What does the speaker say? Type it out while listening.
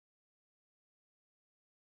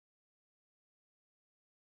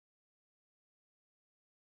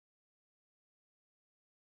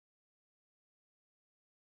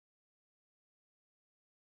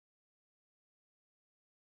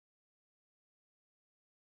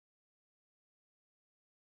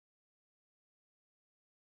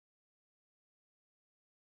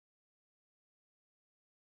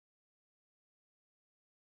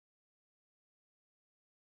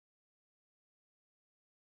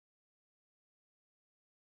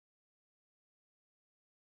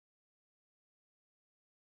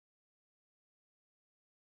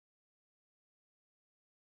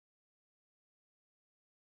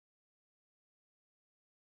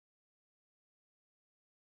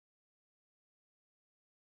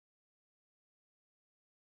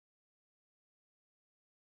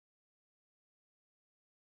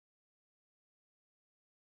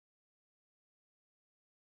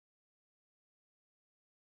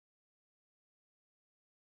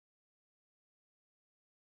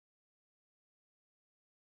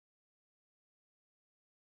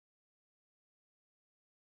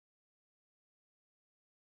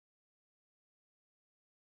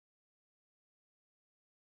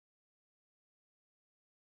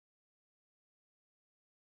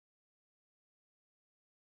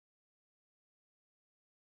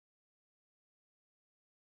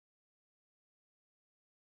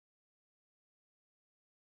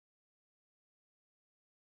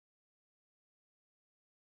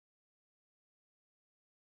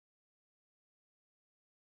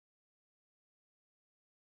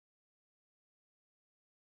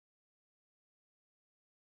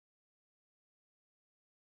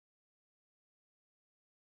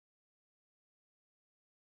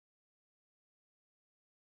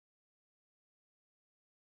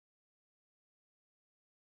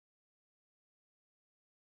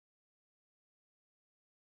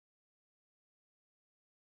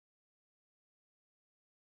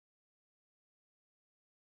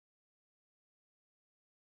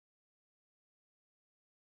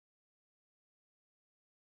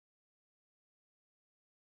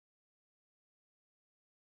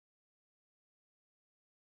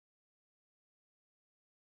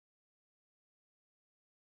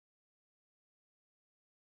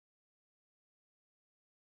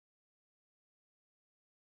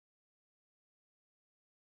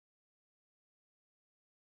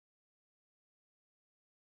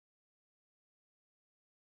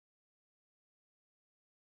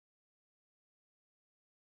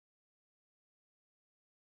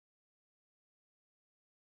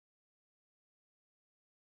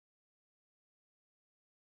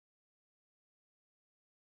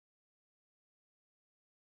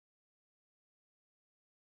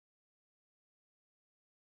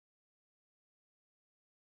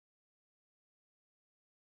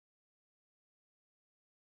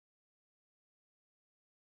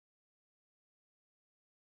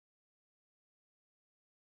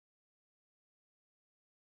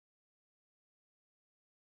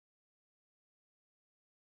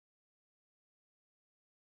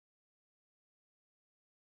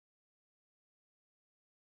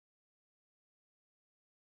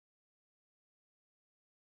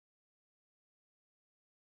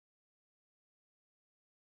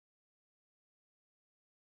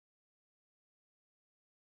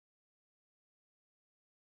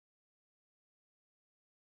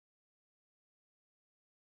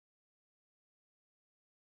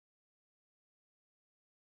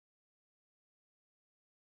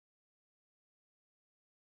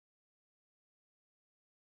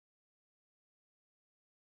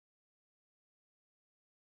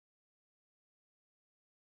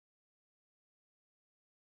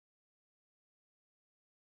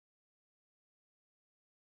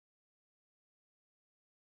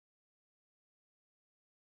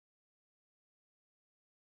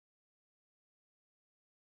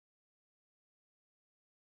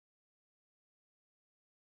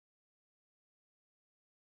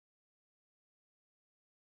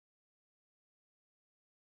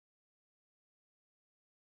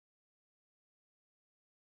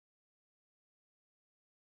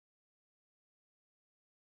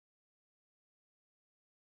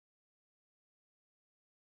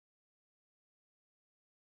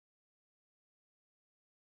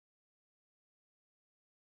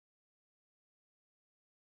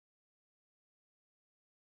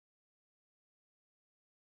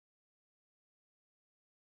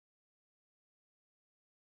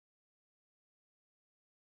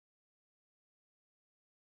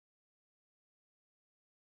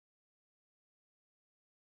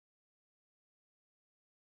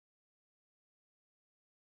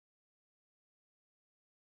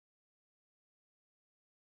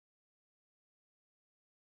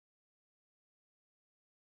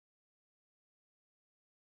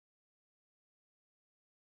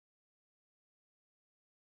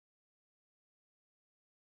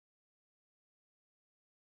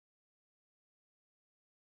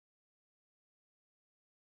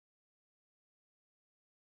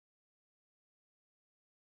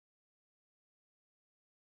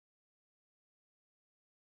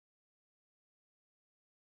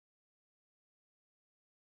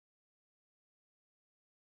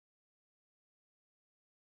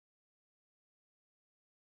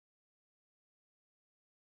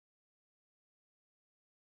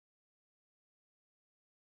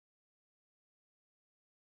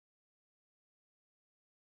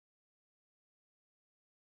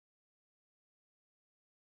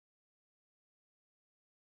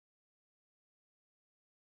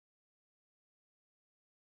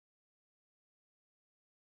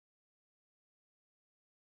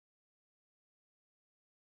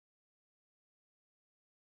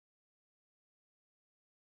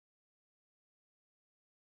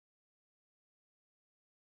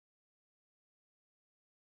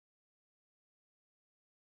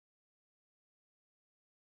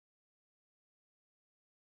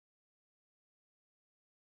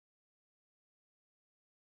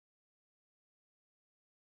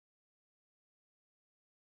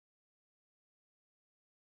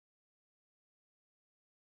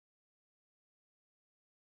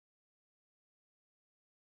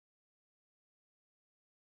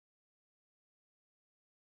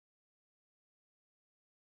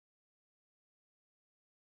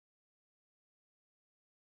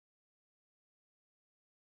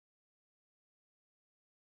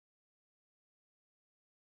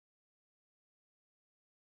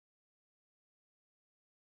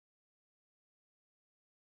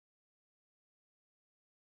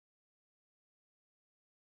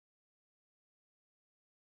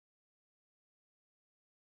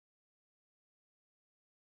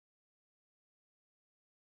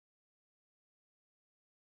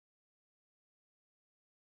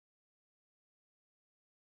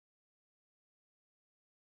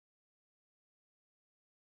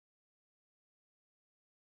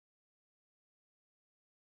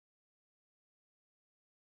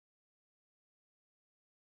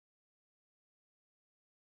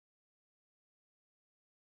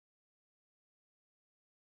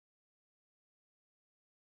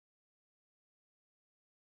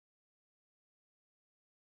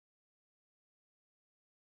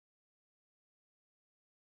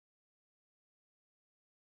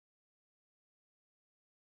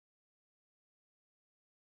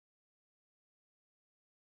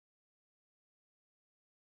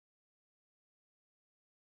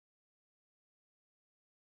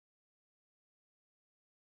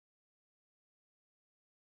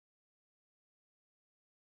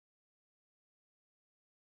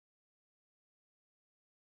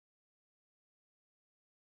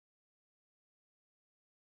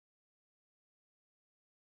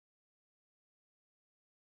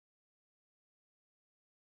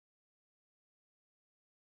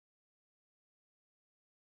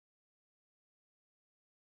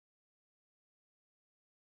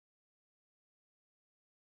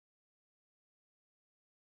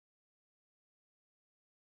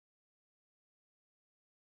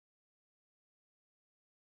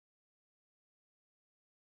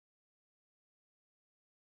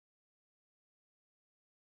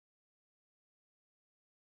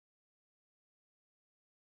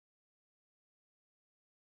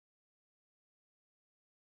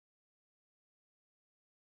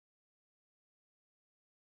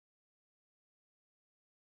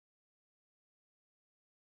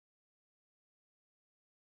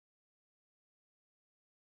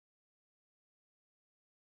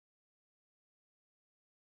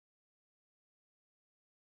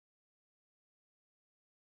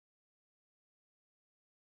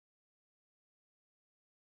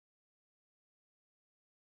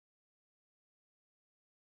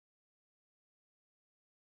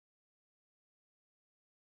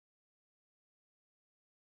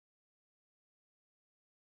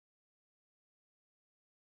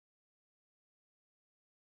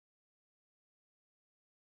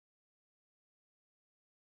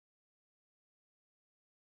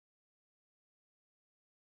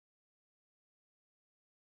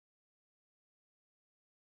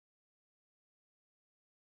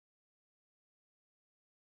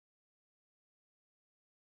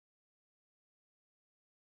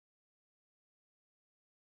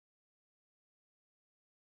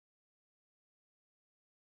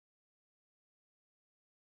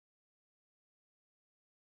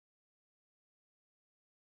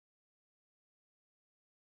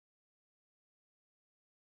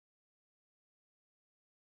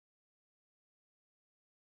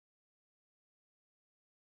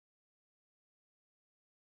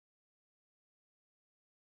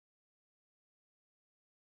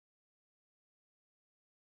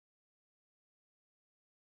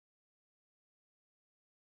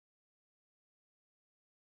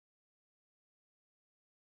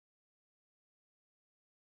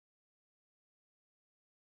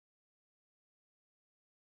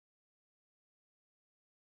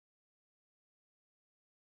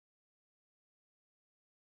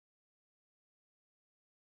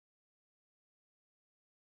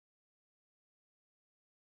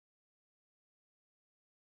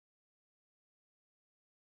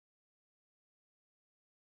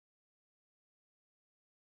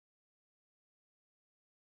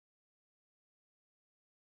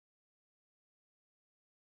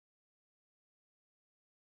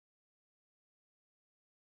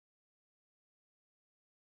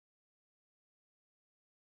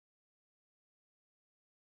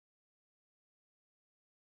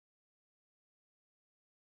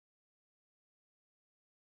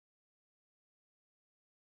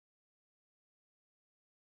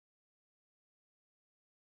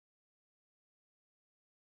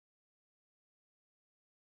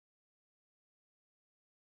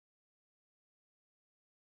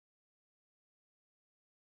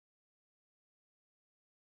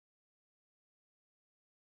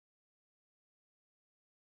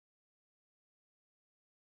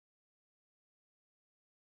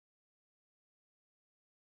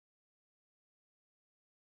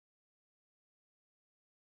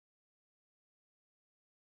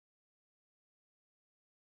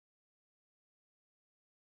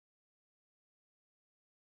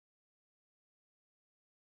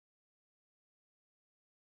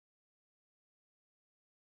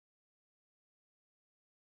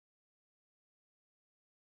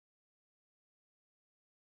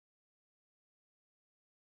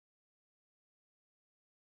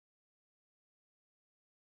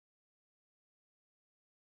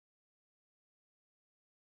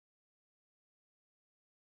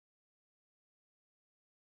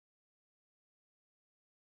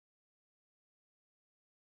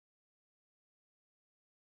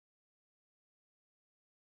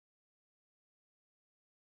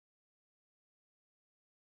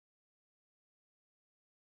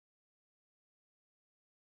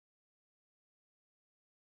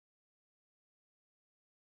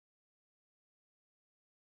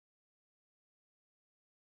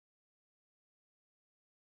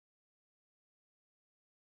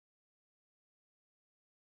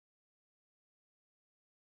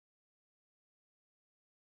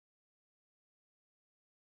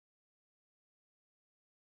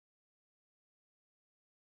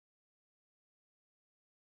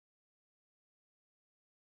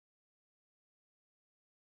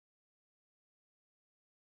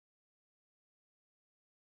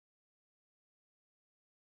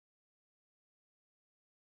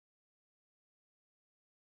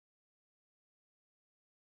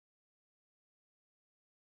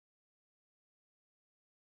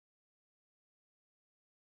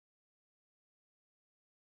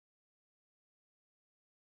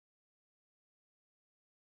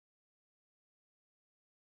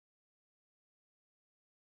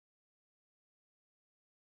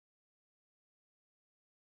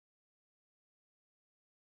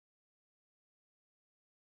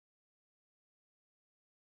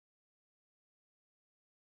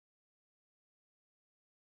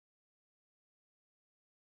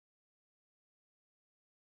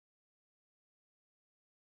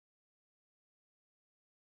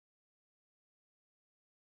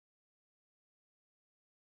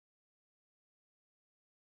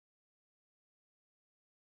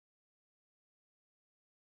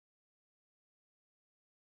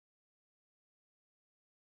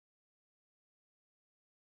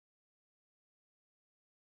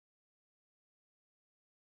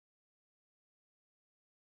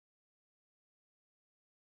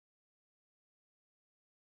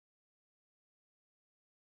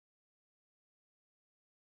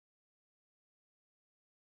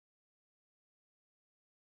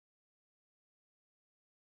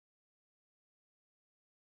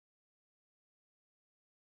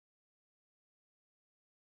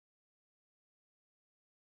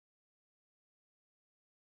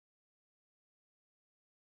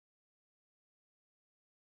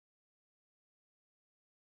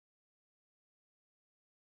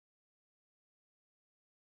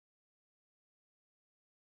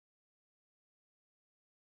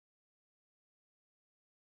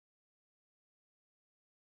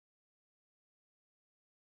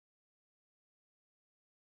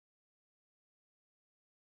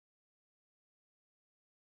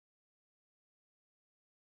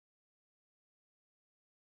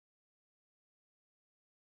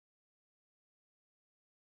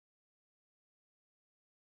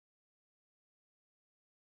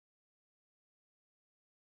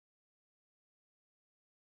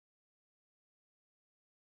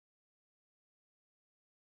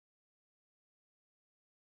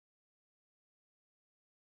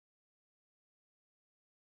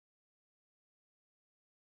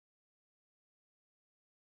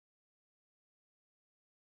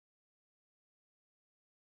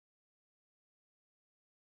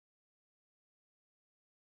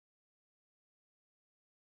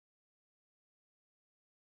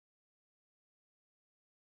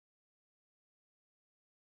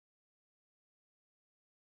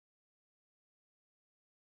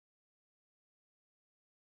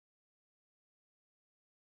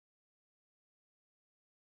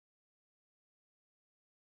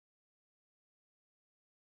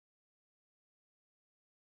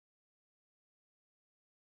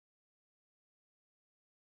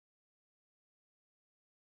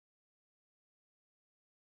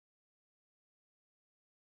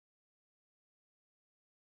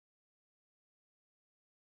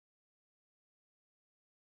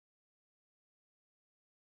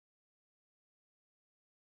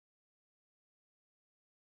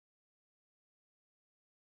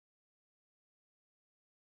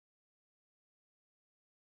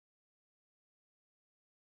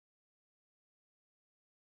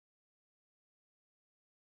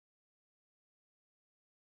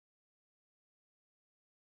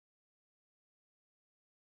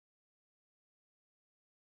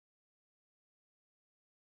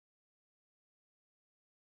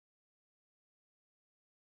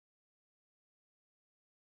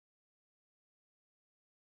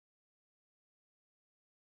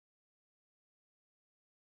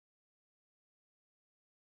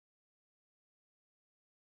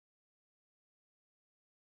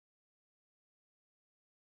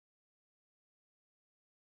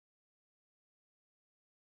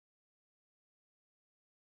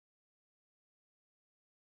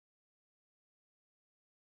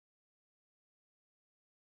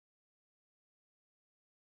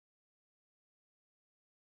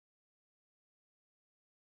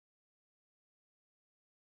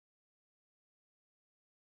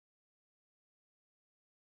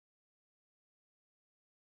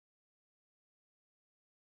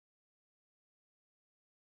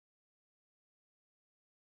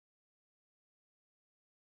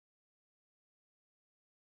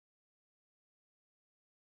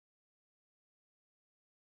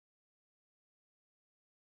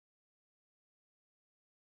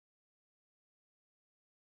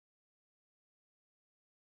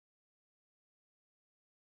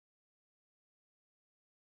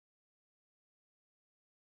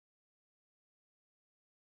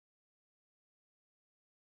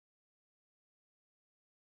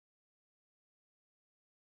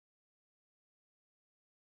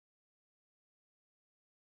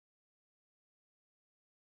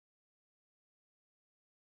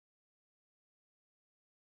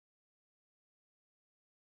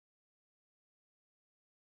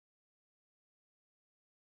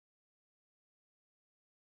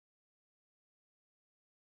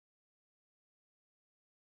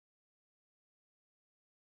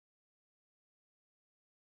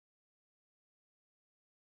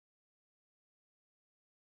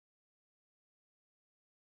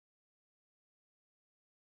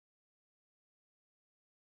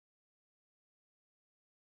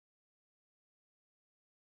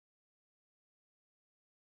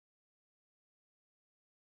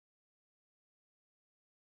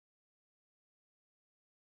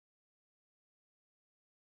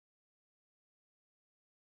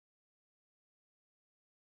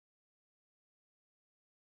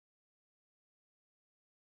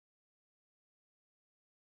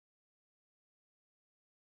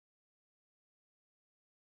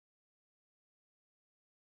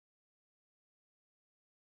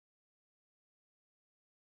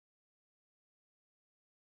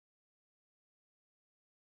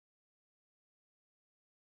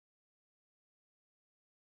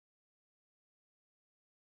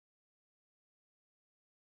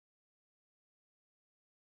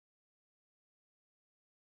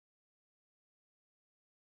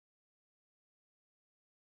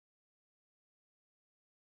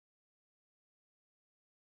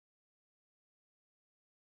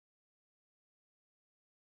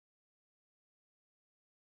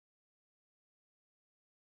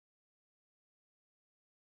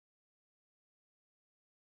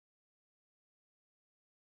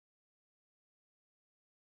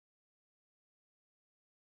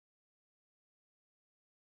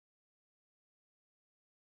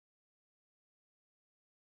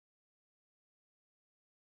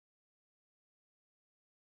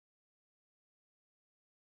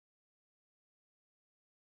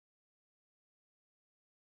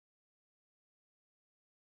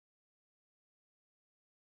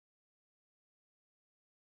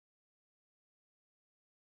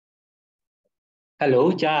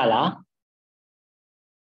Hello, Chala.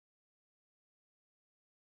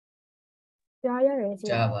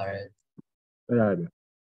 Java.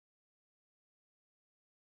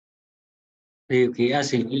 Okay,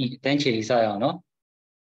 as in potentially say, no?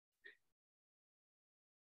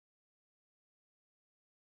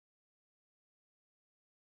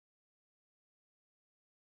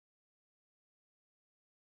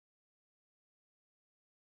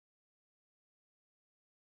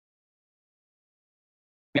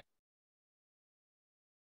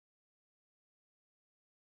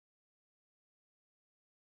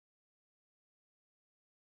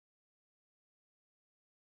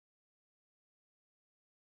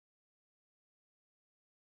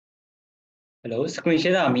 Hello, screen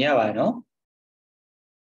share Mia, no?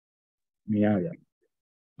 Mia.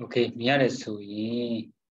 Okay, Mia is so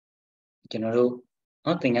general,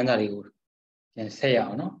 nothing under you can say,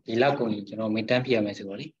 no? The lack of midterm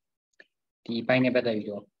PMS, the pine better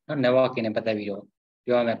video, not never in a better video.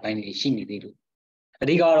 You are my pine shiny video. A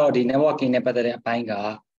regard or the never in a better pine,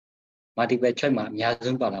 multiple chema,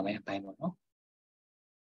 Miazum Palama pine, no?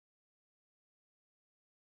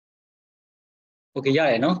 Okay,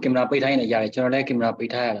 yeah, no, Kimra Pita in a yard, general Kimra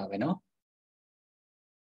Pita, no?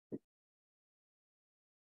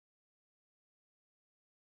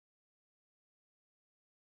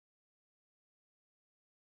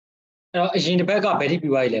 In the back of Betty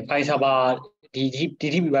Biwile, Pai Saba, did he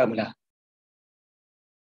Biwamula?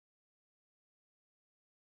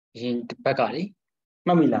 In the Pacari?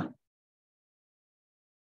 Mamila.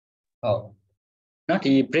 Oh, Not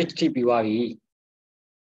the bridge tip Biwavi.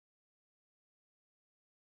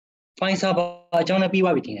 Pai Saba, John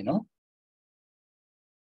Biwavi, no?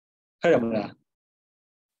 Heramula.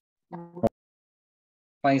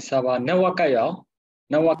 Pai Saba, Nawakayo,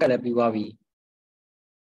 Nawaka Biwavi.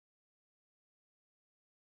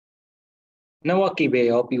 Nawaki Bay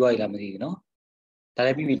or Biwai, no?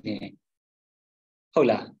 Talabi.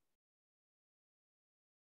 Hola.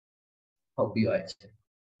 hope you are.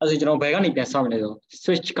 As you know, Bagani can summon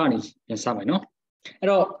switch carnage in summer, no?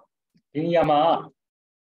 In Yama,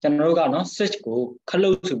 General, switch go,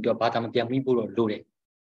 close to your bottom, Yamibu or Lure.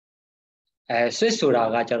 Switch to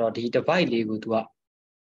Ragaja, the divide legal to up.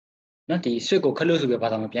 Not the swiggle close to your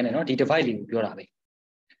bottom of piano, the divide your away.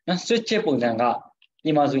 Not switch chip on Zanga,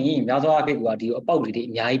 you must win, Yazo Abigu, about it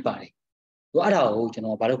in Yai Bari. What are old,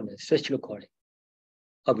 switch look on it.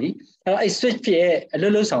 Hobby, I switch a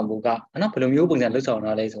little sound boga, and not put a mule and look on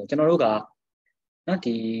our laser, General. Not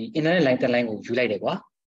the inner length language you like it, what?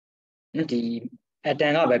 Not the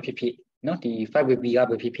Atanga by PP, not the 5 will be up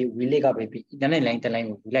with PP, we leg up with inner length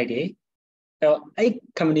language you like it. I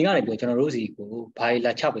coming out of your general Rosie, who by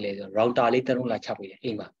La Chapel, Routa later on La Chapel,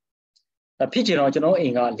 Emma. A pigeon or general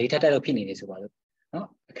in a later opinion is about it.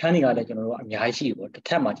 No, canning out the general, I see what the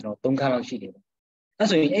time, don't come out she.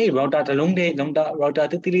 As in a routa the long day, long routa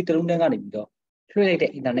to delete the Lungan. Create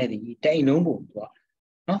the internet, they no more.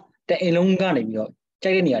 No, the long gun.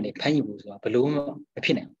 Chinese penny balloon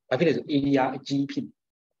opinion. I feel it GP.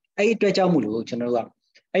 I do a jamulu general.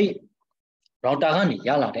 I Routagani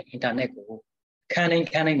Yala the internet.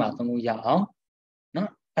 Canning Martin Yao. No,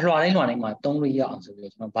 a running my tongue yarns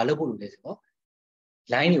of valuable this.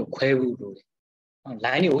 Line you quebu.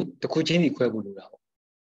 Line you the Kuchini quebu.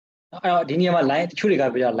 Dinima line,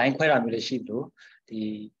 Churiga line quite a sheep do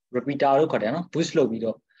the repeater cordano, Buslo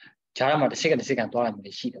video. Charama the second dollar in the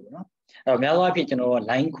sheet. Mela pitch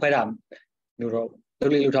line quite a neuro,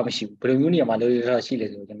 little utamashi, Brunia Malura Chile.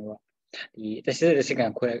 The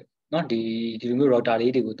second queer, not the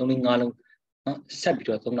rotary with only Nalo,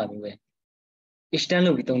 Sabito Tonga. Each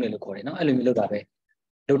time we don't look at I look at it.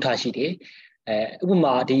 Lotashi,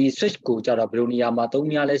 Uma, the switch coach out of Brunia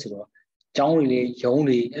Matonia Lesro, John really,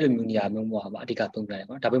 Yoni, Elumunia, Mumma, Tonga,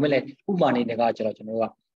 Tabimele, Umani, the Gaja,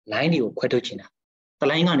 line you quetochina. The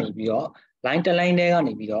line on it, line the line there on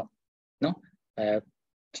it, no?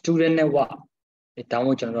 Student never, the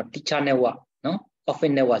town general teacher never, no?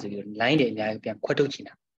 Often there was a line in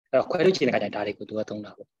quetochina. Quetochina got a direct to a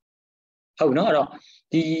tonga. How no?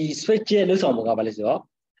 The switch looks on Mogabalizo,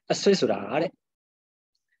 a Swiss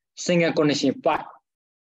single condition part.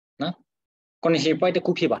 No? Condition part the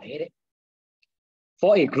cookie by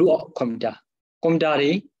for a group of comda.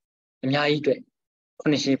 Comdari, Nyai,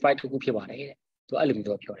 condition part to cookie by to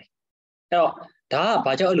aluminium pure. Now, da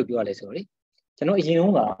Baja alluvial, sorry. You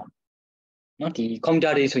know, not the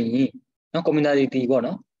comdari swinging, no community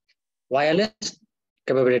one, wireless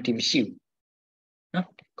capability machine.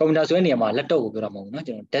 Community any amount left over among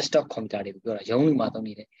desktop computer, young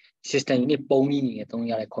Madoni system, you need pony, don't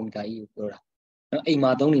yard a computer. A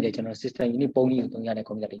Madoni, the general system, you need pony, don't yard a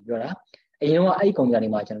computer. you know, I come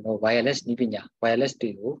imagine wireless nipinya, wireless to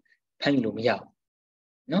you, Panglumia.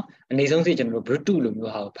 No, and his own general brutal you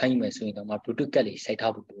have Pangmas in the Brutucali, set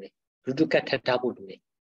up to it, Brutucat tabu to it.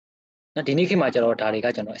 Not in Niki Major or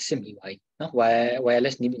Tarigajano, assembly why, no,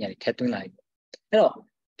 wireless nipinya, tattooing line. No,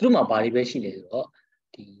 through my body, basically,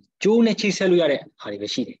 the June Chiselu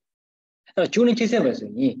Harivashide. June Chisel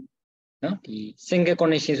no, the single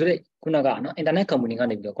connections with Kunaga, and the next company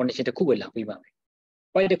connection to Kuala Pima.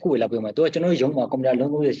 Why the Kuala Pima? Do I know young Malcolm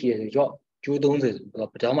Long with she is your Judon,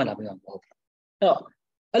 Padama Lapima. No,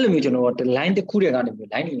 Alumijan or the line the Kuria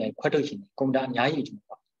line like Quatochin, come down Yayi,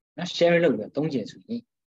 not sharing over Tonjins with me.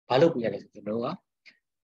 Palopia is the Noah.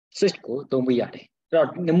 Switchco, don't be at it.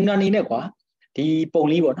 Namuna Nequa, the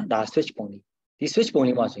pony one, the switch pony. The switch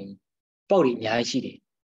pony was in Pony Yashi.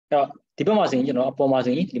 Diplomacy, you know, upon my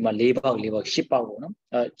labor, ship out,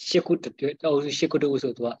 she could also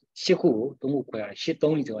to a Shiku, don't wear shit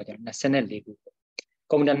only to a Senate label.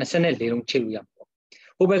 Come down a Senate label, chill.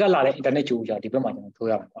 Ubega internet Juja, diplomat,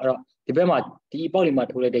 diplomat, the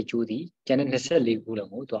polymat who let Judy, can necessarily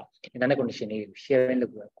Gulamoto, in an condition sharing the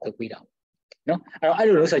without. No, I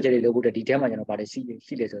don't know such a little bit determined about the sea,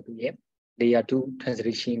 they are two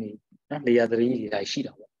translation, they are the really like sheet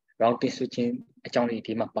round switching a Johnny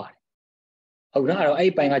team apart. Oh, no,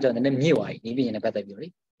 I bang out on the new eye, even in a better view.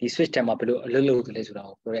 The switch time up a little less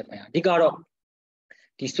without the guard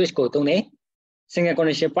the switch go to single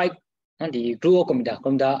connection pipe and the glue from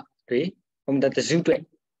the zoo to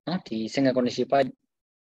the single connection pipe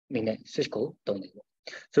in switch go to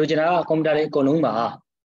so Jana come down Konuma,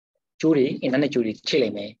 Jury, internet jury,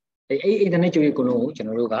 chile internet jury Kono,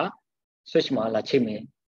 Generoga, switch ma la chime,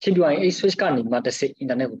 Chibuan, a switch canning, but the sit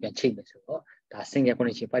internet will be a chamber, so the single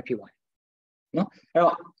connection pipe. No,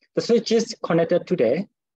 the switch is connected to the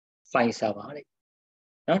fine server.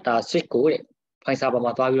 No, the switch go, fine server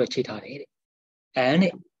Matavi cheetah,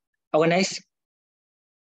 and organize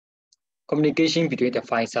communication between the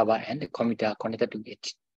fine server and the computer connected to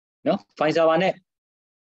it. No, fine server net,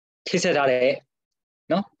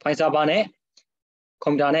 no, fine server net,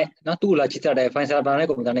 computer not too large, fine server net,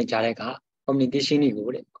 computer jareka, communication is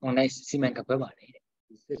good, organize cement capable.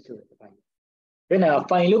 When I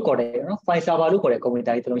find look at it, find Sava look at a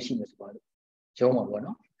community machine as well.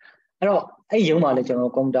 Joma, I know a young man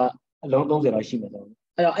come down along those machine.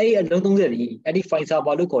 I don't know that I find Sava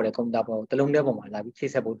look at a come down the long never my life, which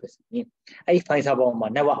is about this. I find Sava my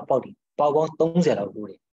never about it. Power don't say about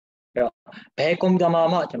it. Pecom the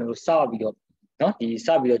Mama General Savio, no, the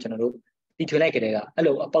Savio General, it will like it.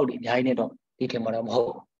 Hello about it behind it on detail madam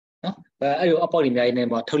ho. No, I about it behind it,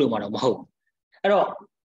 tell you madam ho. I know.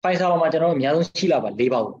 Five hour general, Mian Shila,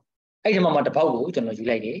 labor. I remember the power, general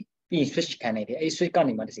July, being switch candidate, a switch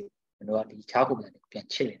canning medicine, and what the charcoal and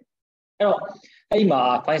chilling. I'm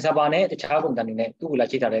a fine sabane, the charcoal than in a two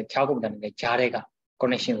lachita, charcoal than in a charega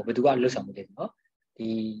connection with Dua Lusam.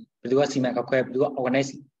 The Dua Simaka Queb,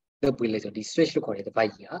 organize the village of the switch look at the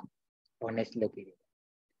 5 year, honest look at it.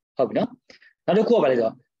 How no? Now the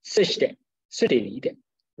core switch them, city,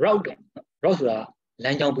 route, Rosula,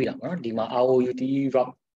 Lanjang Pida, Dima, AOUT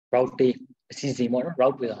route. Route Sy Zin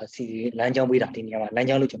route with a sea Lanjang with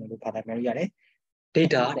Lanjang Lujan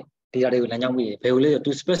data Lanjang with Pele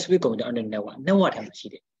to specific on the under no what has she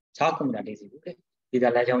did. Talk that is it. Did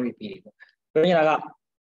a Lanjang repeat. When I got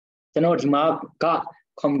the note got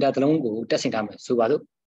come that long go, testing time, Subado.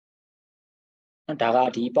 And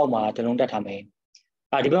Taga, the Poma, the long that time.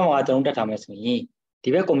 I depend on the time as me.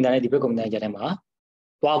 The Becom than the Becom than Janema.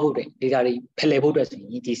 Wabu, did I Pelebo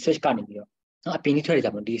dressing, it is such kind of you. Not penetrate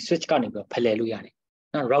about the switch carnival, Paleluya.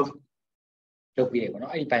 Not route the video, no,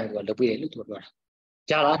 I find the video to her.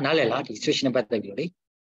 Jala, Nalela, the switching about the beauty.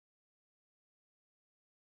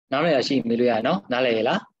 Now she Miliano,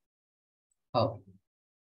 Nalela. Oh,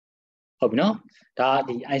 hope no, that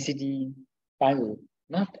the ICT panel,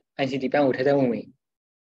 not ICT panel has a way.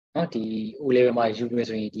 Not the Ulema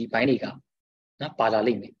University, the Pinica, not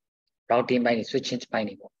Padalim, routing by the switching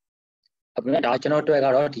spinning. Upon that, I to a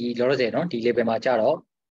the Lorozeno, the Lebemacharo,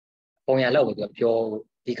 Ponya Low with your pure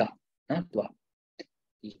Dica, not the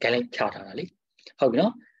Calling Charter. How you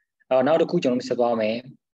know? Now the Kujon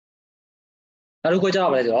Sabame. Now go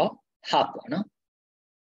job as well, half, no?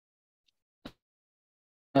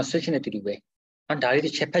 Now switching it to the way. And I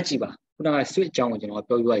did check Pachiba. When I switch on, you know,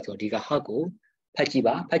 you right or Diga Hago,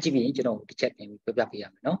 Pachiba, Pachibi, you know, the check name with the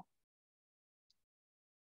no?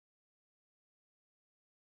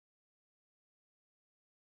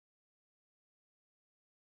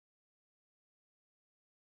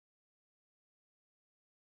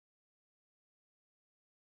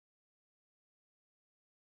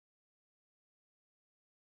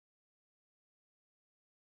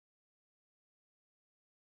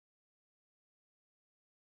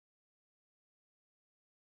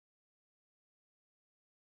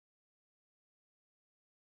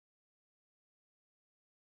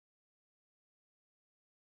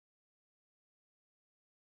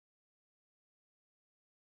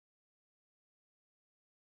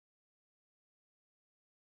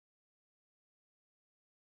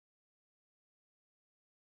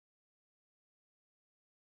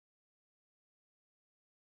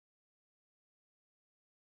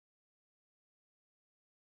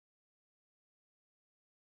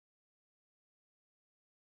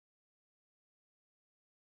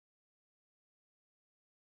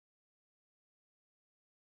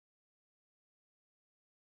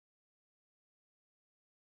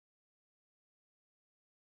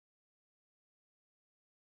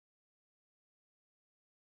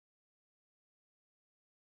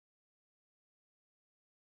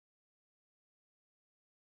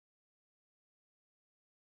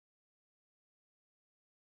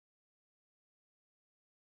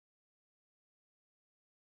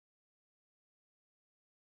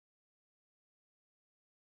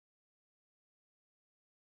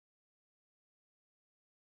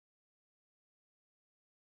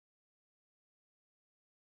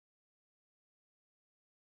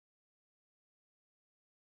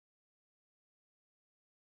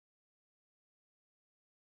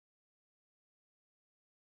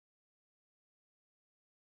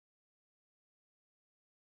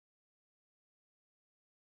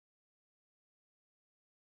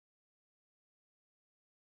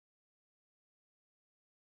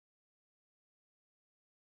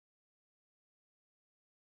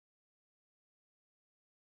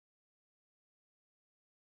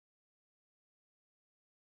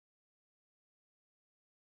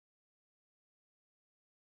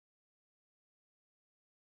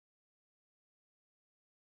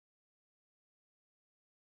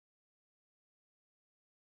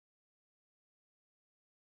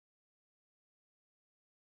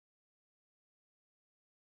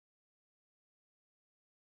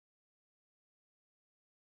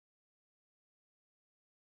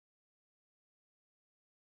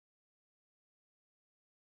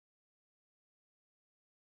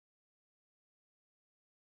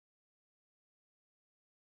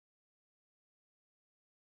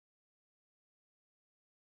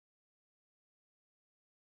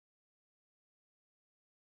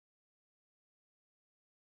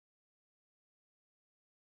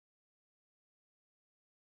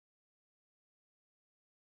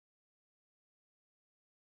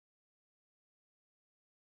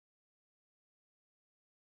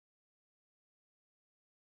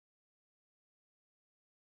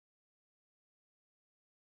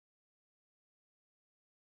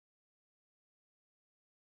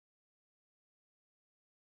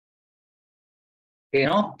 Okay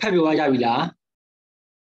နော်ဖတ်ပြသွားကြပြီလား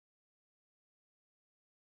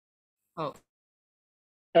ဟုတ်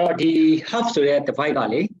အဲ့တော့ဒီ half ဆိုတဲ့ divide က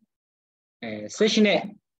လေswitch နဲ့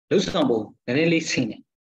လုံးဆောင်ပုံနည်းနည်းလေးဆင်တယ်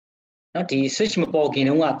နော်ဒီ switch မပေါ်ခင်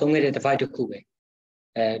တုန်းကသုံးခဲ့တဲ့ divide တစ်ခုပဲ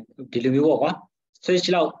ဒီလိုမျိုးပေါ့ကွာ switch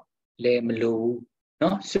လောက်လည်းမလိုဘူး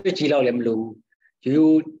နော် switch ကြီးလောက်လည်းမလိုဘူး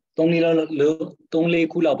ရိုး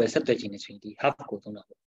3-4ခုလောက်ပဲဆက်သွယ်ခြင်းနေဆိုရင်ဒီ half ကိုသုံးတာ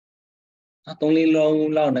ပေါ့နော်3-4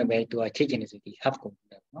လုံးလောက်နဲ့ပဲသူကချိတ်ခြင်းနေဆိုဒီ half ကိုသုံး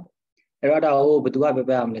တယ်နော်အဲ့တော့ဒါကိုဘယ်သူကပြ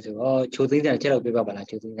ပြရမလဲဆိုတော့ချိုသိန်းဆိုင်ချက်တော့ပြပြပါလား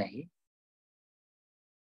ချိုသိန်းဆိုင်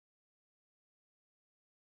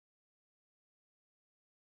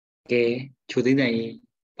ကဲချိုသိန်းဆိုင်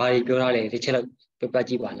ဘာတွေပြောထားလဲတစ်ချက်တော့ပြပြ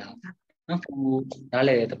ကြည့်ပါလားနော်ကိုနားလ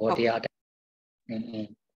ည်တဲ့သဘောတရား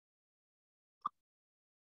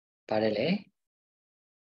ပါတယ်လေ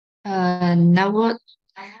now what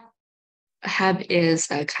I have is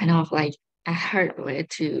a kind of like a hardware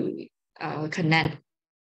to connect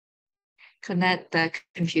the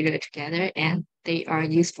computer together, and they are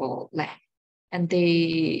useful, like, and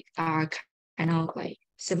they are kind of like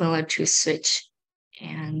similar to switch,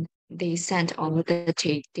 and they send all of the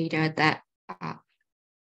data that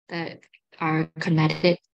are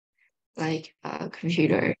connected like a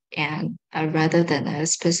computer, and rather than a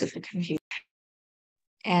specific computer,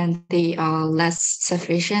 and they are less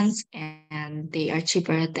sufficient, and they are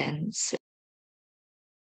cheaper than switch.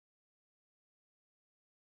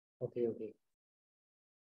 Okay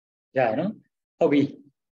ရရနော်ဟုတ်ပြီ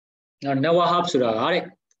နော် network hub ဆိုတာကတဲ့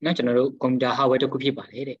နော်ကျွန်တော်တို့ computer hardware တစ်ခုဖြစ်ပါ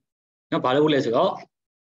တယ်တဲ့နော်ဘာလို့လဲဆိုတော့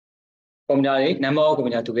computer တွေ number of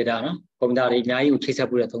computer together နော် computer တွေအများကြီးကိုချိတ်ဆက်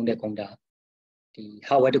ဖို့သုံးတဲ့ computer ဒီ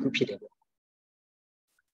hardware တစ်ခုဖြစ်တယ်ပေါ့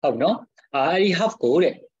ဟုတ်နော်အဲ့ဒီ hub ကို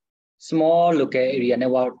တဲ့ small local area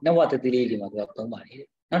network တသေးလေးတွေမှာသူကသုံးပါတယ်တဲ့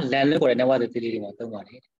နော် LAN လို့ခေါ်တဲ့ network တသေးလေးတွေမှာသုံးပါတ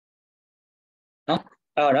ယ်နော်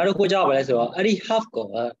အဲ့တော့နောက်တစ်ခုကြောက်ပါလဲဆိုတော့အဲ့ဒီ hub ကို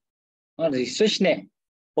နော်ဒီ switch နဲ့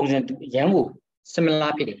ပုံစံရန်ကို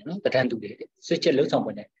similar ဖြစ်တယ်နော်တဒန်းတူတယ်တဲ့ switch ရဲ့လုံးဆောင်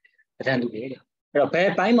ပုံနဲ့တဒန်းတူတယ်တဲ့အဲ့တော့ဘယ်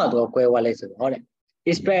ပိုင်းမှာသူကကွဲသွားလဲဆိုတော့တဲ့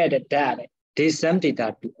is spread the data they send data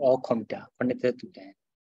to all computer connected to them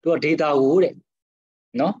သူက data ကိုတဲ့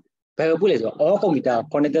နော်ဘယ်ကိုပို့လဲဆိုတော့ all computer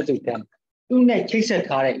connected to them သူနဲ့ချိတ်ဆက်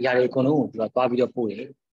ထားတဲ့အရာတွေအကုန်လုံးကိုသူကသွားပြီးတော့ပို့တယ်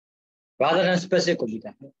rather than specific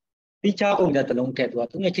computer တိကျ computer တစ်လုံးထက်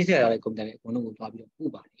သူနဲ့ချိတ်ဆက်ထားတဲ့ computer တွေအကုန်လုံးကိုသွားပြီးတော့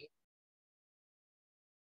ပို့ပါတယ်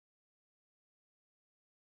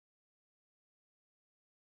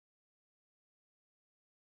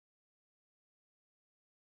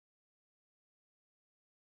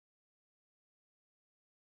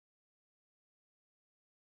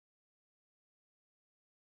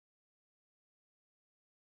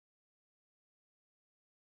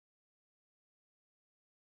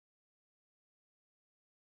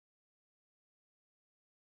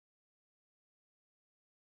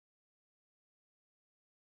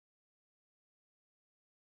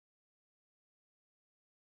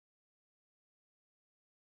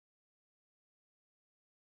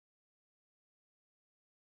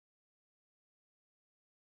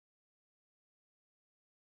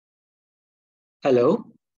Hello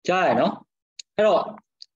ကြားရနော်အဲ့တော့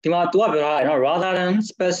ဒီမှာ तू ကပြောထားတယ်နော် rather than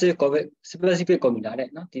specific computer တဲ့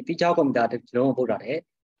နော်ဒီတိကျ computer တစ်လုံးကိုပို့တာတဲ့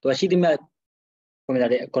तू ရှိသမျှ computer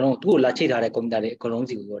တွေအကုန်လုံးသူ့ကိုလာချိတ်ထားတဲ့ computer တွေအကုန်လုံး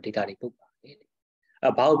စီကို data တွေပို့ပါတယ်တဲ့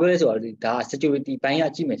အဲ့ဘာကိုပြောလဲဆိုတော့ဒါ security ဘိုင်းက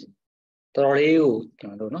ကြည့်မယ်ဆိုတော်တော်လေးကိုကျွ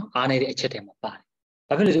န်တော်တို့နော်အားနေတဲ့အချက်တွေမှာပါတယ်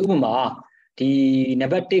ဘာဖြစ်လို့လဲဆိုဥပမာဒီ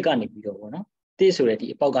number 1ကနေပြီးတော့ပေါ့နော်1ဆိုတဲ့ဒီ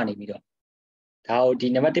အပေါက်ကနေပြီးတော့ဒါကိုဒီ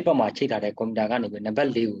number 1ဘက်မှာချိတ်ထားတဲ့ computer ကနေပြီး number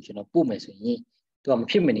 4ကိုကျွန်တော်ပို့မယ်ဆိုရင်သူကမ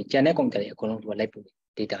ဖြစ်မနေကျန်တဲ့ computer တွေအကုန်လုံးသူကလိုက်ပို့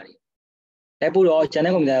data တွေလိုက်ပို့တော့ကျန်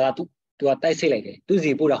တဲ့ computer ကသူကတိုက်ဆိတ်လိုက်တယ်သူ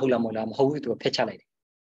စီပို့တာဟုတ်လားမဟုတ်လားမဟုတ်ဘူးသူကဖျက်ချလိုက်တယ်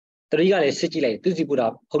တတိကလည်းစစ်ကြည့်လိုက်တယ်သူစီပို့တာ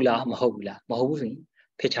ဟုတ်လားမဟုတ်ဘူးလားမဟုတ်ဘူးဆိုရင်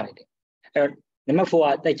ဖျက်ချလိုက်တယ်အဲ့တော့ number 4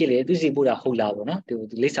ကတိုက်ကြည့်လိုက်တယ်သူစီပို့တာဟုတ်လားပေါ့နော်သူ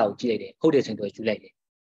လိပ်စာကိုကြည့်လိုက်တယ်ဟုတ်တယ်ဆိုရင်သူကယူလိုက်တယ်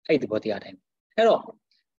အဲ့ဒီသဘောတရားအတိုင်းအဲ့တော့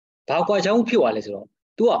ဘာကွာချောင်းဖြစ်သွားလဲဆိုတော့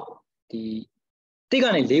तू ကဒီ1က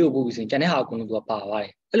နေ4ကိုပို့ပြီးဆိုရင်ကျန်တဲ့ဟာအကုန်လုံး तू ကပါသွားတ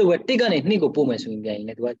ယ်အဲ့လိုပဲ1ကနေ2ကိုပို့မယ်ဆိုရင်ပြန်ရင်လ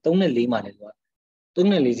ည်း तू က3နဲ့4မှာလည်း तू က3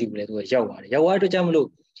နဲ့4စီကိုလည်း तू ကရောက်သွားတယ်ရောက်သွားတဲ့အတွက်ကြောင့်မလို့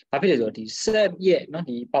ဘာဖြစ်လဲဆိုတော့ဒီ set ရဲ့နော်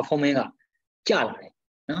ဒီ performance ကကျလာတယ်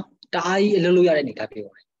နော်တအားကြီးအလုပ်လုပ်ရတဲ့အနေအထားဖြစ်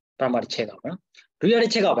သွားတယ်ပထမတစ်ချက်ကပေါ့နော်ဒုတိယတ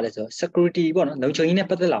စ်ချက်ကဘာလဲဆိုတော့ security ပေါ့နော်လုံခြုံရေးနဲ့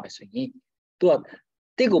ပတ်သက်လာမယ်ဆိုရင် तू က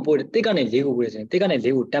1ကိုပို့တယ်1ကနေ4ကိုပို့တယ်ဆိုရင်1ကနေ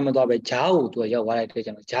4ကိုတန်မသွားပဲဂျားကို तू ကရောက်သွားတဲ့အတွက်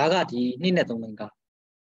ကြောင့်ဂျားကဒီ2နဲ့3လမ်းက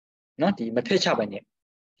နော်ဒီမဖက်ချပဲနဲ့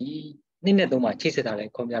ဒီ2နဲ့3မှာချိတ်ဆက်ထားတဲ့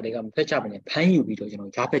computer တွေကမဖက်ချပဲနဲ့ဖမ်းယူပြီးတော့ကျွန်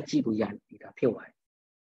တော်ဂျားဖက်ကြည့်လို့ရတယ်ဒါဖြစ်သွားတယ်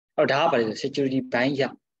အဲ့တော့ဒါကဘာလဲဆို security ဘိုင်းရ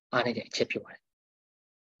အားနေတဲ့အချက်ဖြစ်သွားတယ်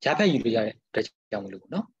ဂျားဖက်ယူလို့ရတဲ့အတွက်ကြောင့်မလို့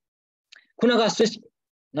နော်ခုနက switch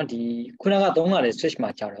နော်ဒီခုနကသုံးလာတဲ့ switch မှာ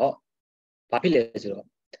ကြတော့ဘာဖြစ်လဲဆိုတော့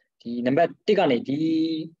ဒီ number 1ကနေဒီ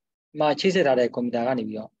mà chia sẻ ra đây computer cái này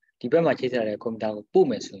thì bây mà chia sẻ ra đây computer của bố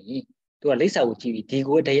mẹ suy tôi là lấy sao chỉ thì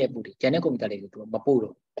của đây em bù đi cái này computer này tôi mà bù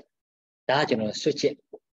rồi đã cho nó switch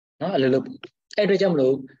nó là lúc cái đôi trong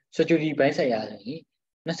lúc security bán sai à rồi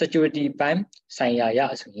nó security bán sai à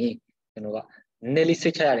rồi cho nó nearly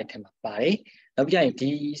switch ra đây thêm mà đấy nó bây giờ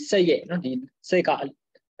thì xây vậy nó thì xây cả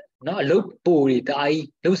nó lúc bù thì tại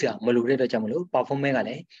lúc xưa mà lúc đấy trong lúc performance cái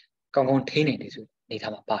này con thế này để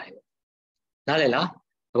tham mà phải nó lại là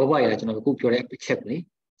bố bây giờ cho nó cũngပြောđấy xếp đi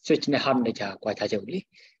switch này ham để trả quay trả chịu đi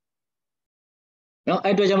nó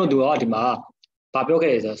ai đôi trong lúc đó thì mà bàပြောcái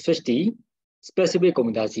này switch đi specific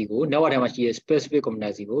computer gì của nếu mà chỉ specific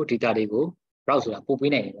computer gì của data đi của browser là bù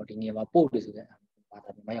bên này nó thì nhiều mà bù được rồi bà ta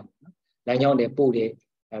thì mấy ông lại nhau để bù để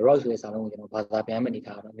browser sao nó cho nó bà ta bên mình đi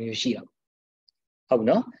thao nó nhiều gì đâu không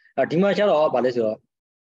nó thì mà cho đó bà lấy rồi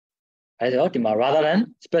thì mà rather than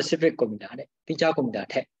specific computer đấy thì cha computer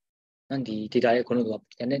thế nên thì data cái con nó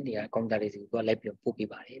cái này thì computer gì của lại biểu bù bị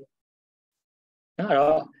bà đấy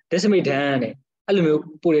đó decimal nàyအဲ့လိုမျိုး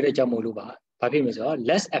ပို့ရတဲ့ကြောင့်မို့လို့ပါဘာဖြစ်မလဲဆိုတော့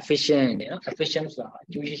less efficient တဲ့နော် efficient ဆိုတာအ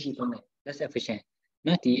ကျိုးရှိသုံးတယ် less efficient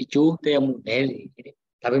နော်ဒီအကျိုးတက်ရောက်မှုနည်းလေတဲ့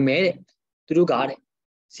ဒါပေမဲ့တဲ့သူတို့ကတဲ့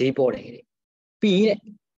ဈေးပေါ်တယ်တဲ့ပြီးတဲ့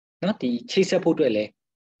နော်ဒီချိတ်ဆက်ဖို့အတွက်လဲ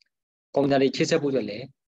ကွန်ပျူတာတွေချိတ်ဆက်ဖို့အတွက်လဲ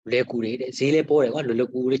လွယ်ကူတယ်တဲ့ဈေးလဲပေါ်တယ်ကွာလွယ်လွယ်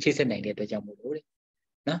ကူကူလေးချိတ်ဆက်နိုင်တဲ့အတွက်ကြောင့်မို့လို့တဲ့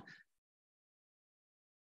နော်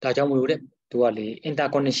ဒါကြောင့်မို့လို့တဲ့သူကလေ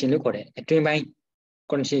interconnection လို့ခေါ်တဲ့အတွင်းပိုင်း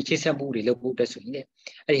connection ချိတ်ဆက်မှုတွေလုပ်ဖို့အတွက်ဆိုရင်တဲ့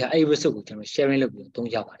အဲ့ဒီ resource ကိုကျွန်တော် sharing လုပ်ပြီးသုံး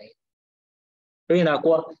ကြပါတယ်ဆိုရင်တော့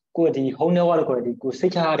ကိုဒီ home network လို့ခေါ်တဲ့ဒီကိုစိ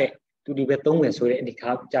တ်ချရတဲ့သူဒီပဲသုံးမယ်ဆိုတဲ့အနေခါ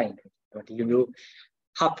ကြရင်ဒီလိုမျိုး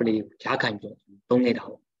hub လေးကြားခံပြီးသုံးနေတာ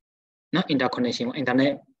ပေါ့နော် interconnection ပေါ့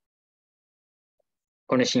internet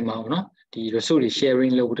connection မှာပေါ့နော်ဒီ resource တွေ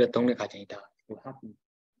sharing လုပ်ဖို့အတွက်သုံးတဲ့ခါကျရင်ဒါဟို hub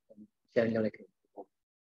sharing လုပ်လိုက်တယ်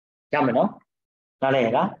ရမယ်နော်နားလည်ရ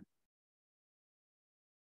လား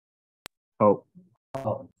ဟုတ်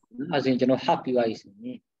အဲ့ဒါကျွန်တော် hub ပြပါပြီဆိုရ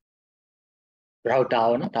င် router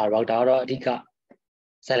ပေါ့နော်ဒါ router ကတော့အဓိက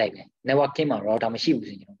ဆက်လိုက်မယ် networking မှာ router မရှိဘူး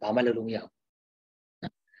ဆိုရင်ကျွန်တော်ဘာမှလုပ်လို့မရဘူး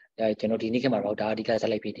နော်ကျွန်တော်ဒီနေ့ခေတ်မှာ router အဓိကဆ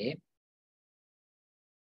က်လိုက်ဖြစ်တယ်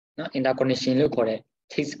နော် interconnection လို့ခေါ်တဲ့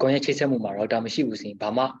ကွန်ရက်ချိတ်ဆက်မှုမှာ router မရှိဘူးဆိုရင်ဘာ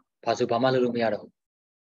မှလုပ်လို့မရတော့ဘူး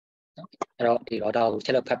နော်အဲ့တော့ဒီ router ကိုချ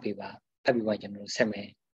က်လက်ဖတ်ပြီးမှကျွန်တော်ဆက်မယ်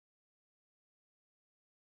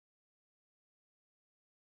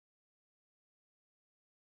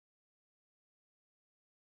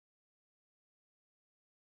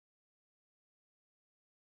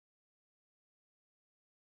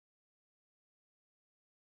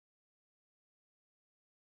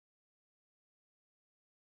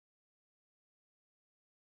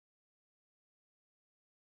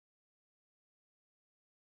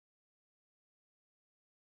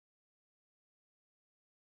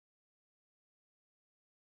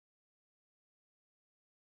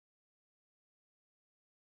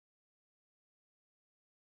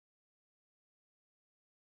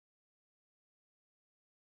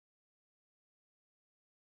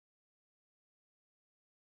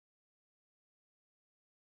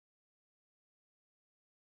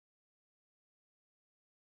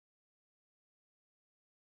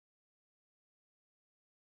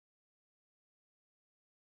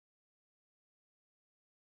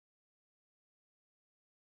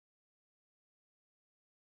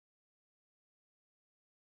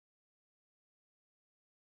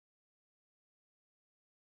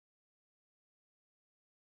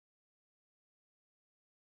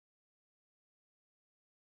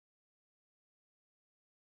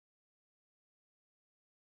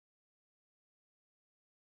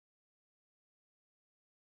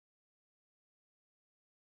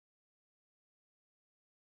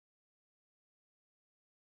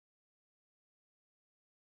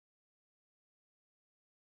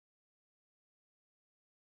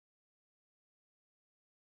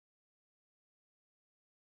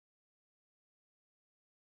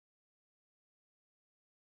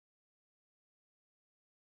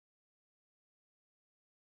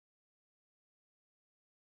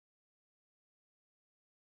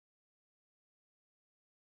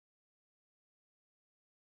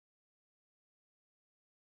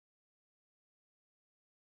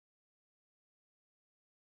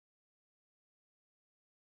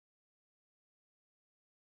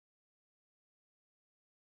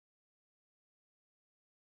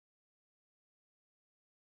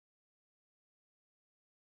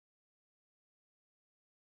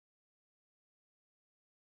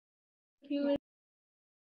โ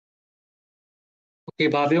อเค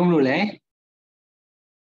ဘာပြောမလို့လဲ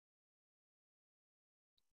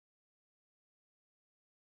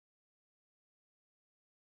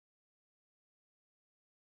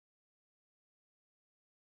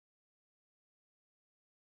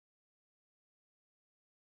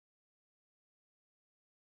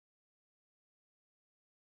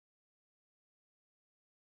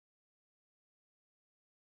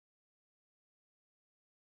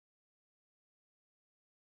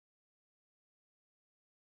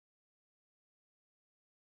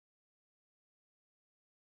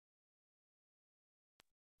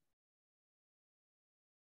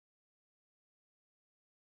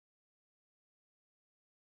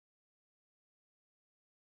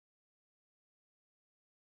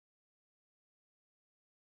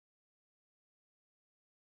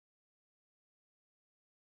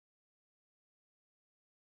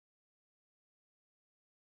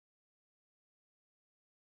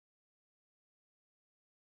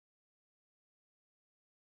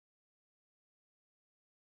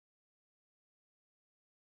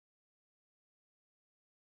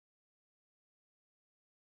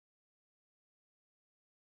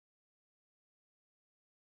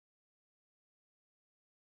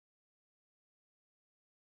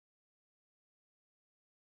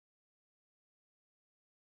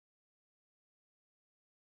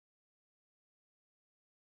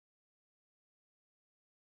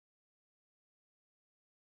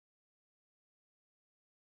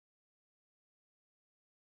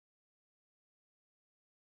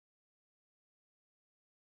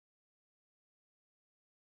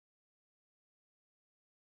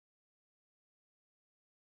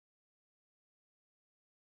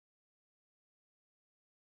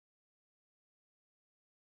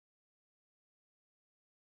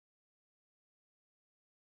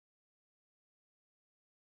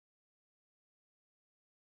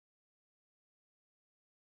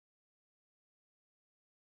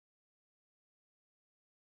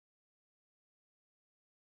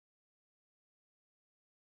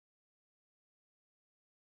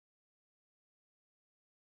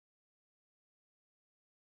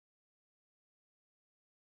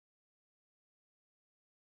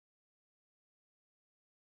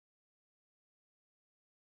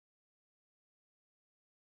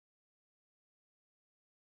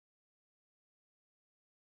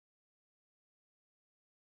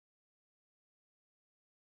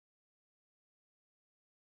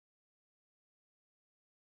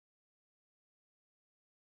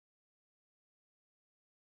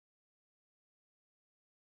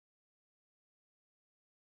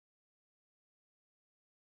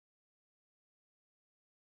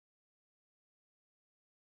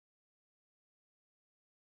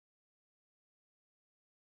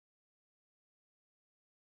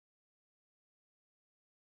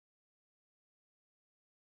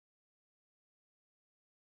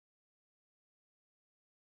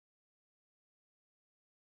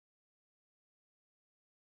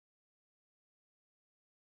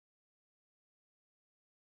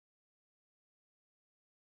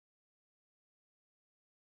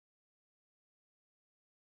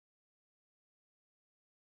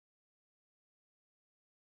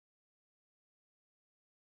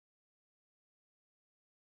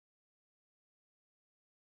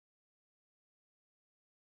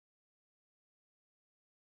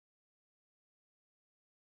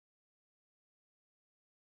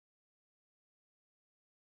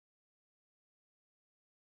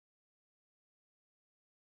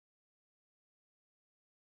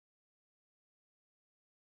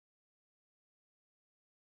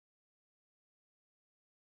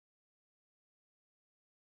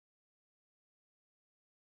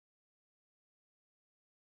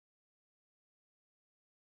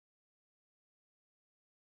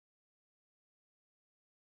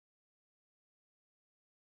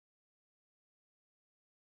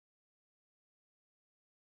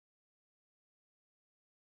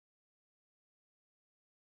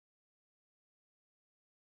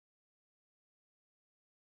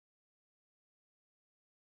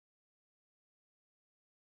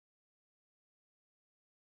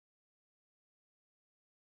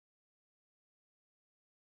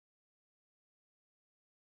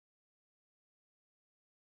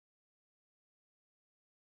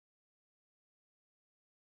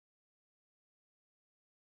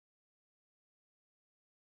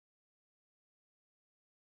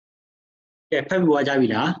Yeah, February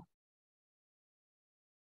Javila.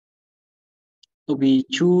 To be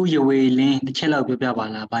true, you will link the cello of your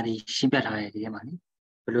bala, body, Shimpata, the money.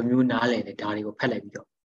 But you nale, the Dari of Pelabio.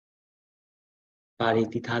 Bari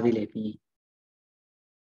Titadi Lepi.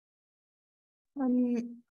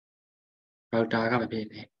 Rotaga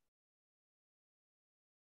baby.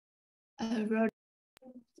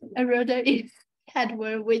 A rotor is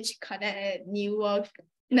hardware which connect network.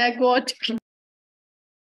 Network.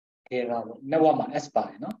 No one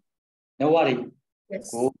aspire, no? No worry.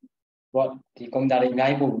 Yes. Go. What the Kondari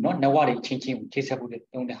Naibu, no worry, changing, chase up with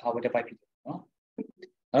the how the pipe, no?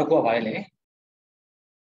 I'll go by.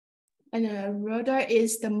 And a router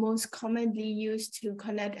is the most commonly used to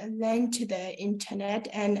connect a LAN to the internet,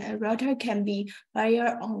 and a router can be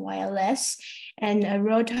wired or wireless. And a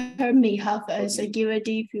router may have a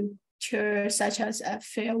security feature such as a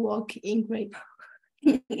firewall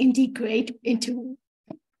integrate into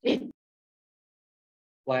it.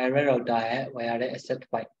 Wire router, wire asset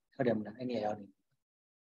pipe. How them any other.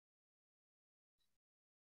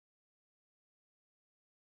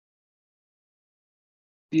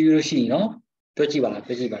 You know,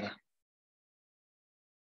 Pechibala.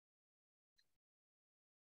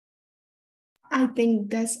 I think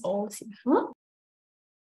that's all. Huh?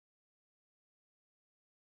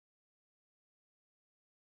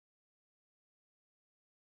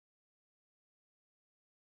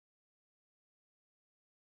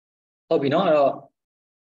 Oh, you know,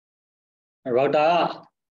 router.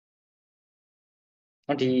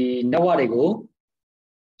 The Nawari go.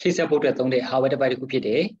 She's about to the how the body could be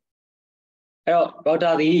day.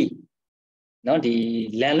 Router the not the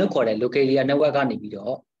landlord or locally and never can be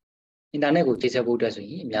door. In the nego, she's about to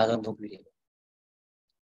say, Yazan to be.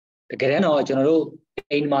 The Garano general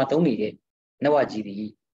ain't Matoni, Nawa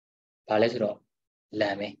GD, Palesro,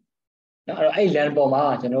 Lame. Now I land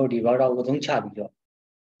bomber, general, the router was on Chabi.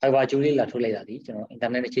 I was Julie Latuleta,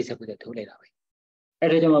 internet chase up with the two later. I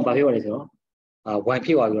don't know about you. One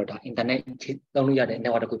few are internet only at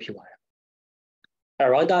never could you are.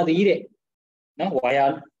 Roda the no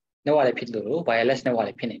wire no one pit wireless no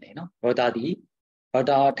one pin it, no Roda the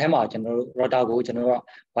Roda Tema general Roda go general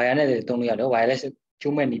wireless don't yard wireless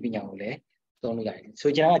too many pinole don't yard. So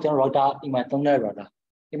general Roda in my tongue Roda.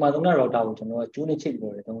 In my tongue Roda general junior chip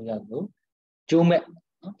or don't yard. Jume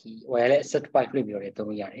wireless set by flip your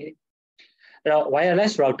don't yard.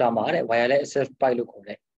 Wireless router wireless set by look on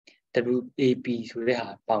it. WAP ဆိုတဲ့ဟာ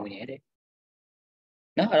ပေါင်းနေတယ်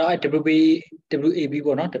နော်အဲ့တော့ WAP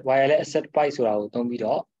ပေါ့နော် wireless access point ဆိုတာကိုသုံးပြီး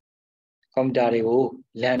တော့ကွန်ပျူတာတွေကို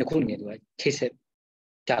LAN တစ်ခုအနေနဲ့သူကချိတ်ဆက်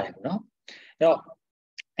ကြတယ်ပေါ့နော်အဲ့တော့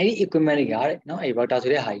အဲ့ဒီ equipment တွေကတဲ့နော်အဲ့ router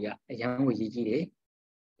ဆိုတဲ့ဟာကြီးကအရင်ကရေးကြီးတယ်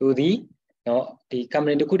သူဒီနော်ဒီ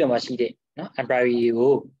company တစ်ခုတည်းမှာရှိတဲ့နော် employee တွေ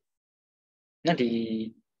ကိုနော်ဒီ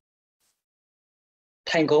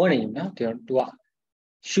ထိုင်ခေါ်နေနော်သူက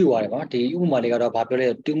ရှုရတယ်ပေါ့ဒီဥပမာလေးကတော့ဘာပြောလဲ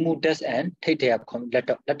to move desk and take their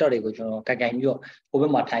laptop တွေကိုကျွန်တော်ကန်ပြီးတော့ဟိုဘ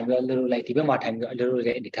က်မှာထိုင်ပြီးတော့လှုပ်လိုက်ဒီဘက်မှာထိုင်ပြီးတော့လှုပ်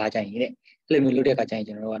လိုက်အနေထားကြရင်တဲ့အဲ့လိုမျိုးလုပ်တဲ့အခါကျရင်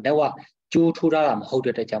ကျွန်တော်တို့က network ကျိုးထိုးထားတာမဟုတ်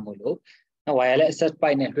တဲ့အတွက်ကြောင့်မို့လို့နော် wireless access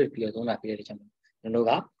point နဲ့လွှတ်ပြီးတော့သုံးလာပြီးတဲ့အတွက်ကြောင့်ကျွန်တော်တို့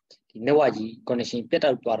ကဒီ network ကြီး connection ပြတ်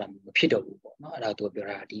တောက်သွားတာမျိုးမဖြစ်တော့ဘူးပေါ့နော်အဲ့ဒါကိုသူပြော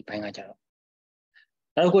တာဒီဘိုင်းကကြတော့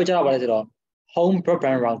နောက်တစ်ခုကျတော့ဘာလဲဆိုတော့ home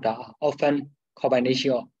broadband router often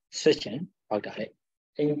combination of switch and router တဲ့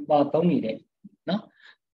အိမ်မှာသုံးနေတဲ့နော်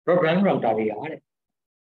broadband router တွေရတယ်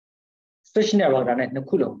switch နဲ့ router နဲ့နှစ်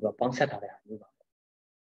ခုလုံးကပေါင်းဆက်ထားတဲ့ဟာမျိုးပါ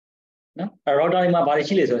နော် router တွေမှာဘာတွေ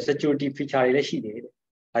ရှိလဲဆိုတော့ security feature တွေလည်းရှိတယ်တဲ့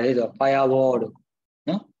ဒါလေးဆို firewall တို့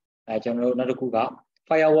နော်ကျွန်တော်တို့နောက်တစ်ခုက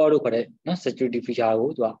firewall တို့ခေါ်တဲ့နော် security feature ကို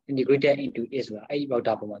သူက integrated into it ဆိုတာအဲ့ဒီ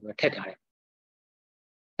router ပေါ်မှာသူကထည့်ထားတယ်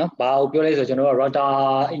နော်ဘာကိုပြောလဲဆိုတော့ကျွန်တော်တို့ router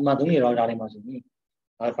အိမ်မှာသုံးနေတဲ့ router တွေမှာဆိုရင်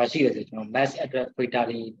ဘာရှိလဲဆိုကျွန်တော် mass address filter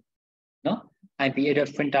တွေနော် IP address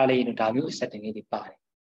filter လေးတို့ဒါမျိုး setting လေးတွေပါတယ်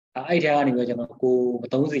အဲ့ဒီကနေပြီးတော့ကျွန်တော်ကိုမ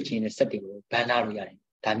သုံးစီချင်းတဲ့ set တွေကို ban ထားလို့ရတယ်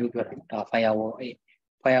ဒါမျိုးပြောတာဒါ firewall အဲ့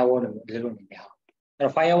firewall လို့လုပ်နေတဲ့ဟာအဲ့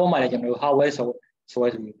တော့ firewall မှာလည်းကျွန်တော်တို့ hardware ဆို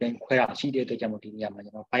ပြီးပြန်ခွဲတာရှိတဲ့အတွက်ကြောင့်မို့ဒီနေရာမှာ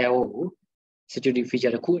ကျွန်တော် firewall ကို security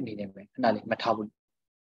feature တစ်ခုအနေနဲ့ပဲအဲ့ဒါလေးမှတ်ထားဖို့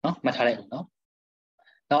နော်မှတ်ထားလိုက်အောင်နော်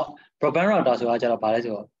နောက် broadband router ဆိုတာကျတော့ဘာလဲ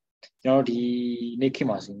ဆိုတော့ကျွန်တော်တို့ဒီနေ့ခေတ်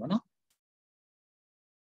မှာဆိုရင်ပေါ့နော်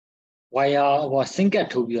wire ဟို sync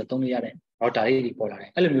ထိုးပြီးတော့သုံးလို့ရတဲ့ router တွေပေါ်လာတယ်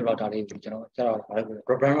အဲ့လိုမျိုး router တွေကိုကျွန်တော်ကျတော့ဘာလဲဆိုတော့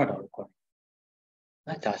broadband router လို့ခေါ်တယ်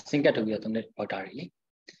နော်ဒါ sync ထိုးပြီးတော့သုံးတဲ့ router တွေလေ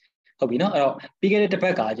ဟုတ်ပြီနော်အဲ့တော့ပြီးခဲ့တဲ့တစ်ပ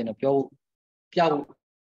တ်ကကျွန်တော်ပြဖို့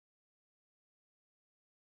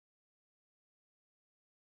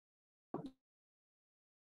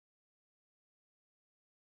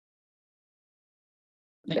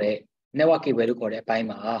တဲ့ network cable လို့ခေါ်တဲ့အပိုင်း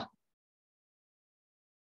မှာ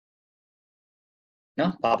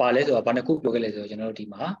နော်ဘာလဲဆိုတော့ဘာနှစ်ခုပြောခဲ့လဲဆိုတော့ကျွန်တော်တို့ဒီ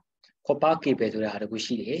မှာ copper cable ဆိုတာတခု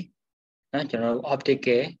ရှိတယ်နော်ကျွန်တော်တို့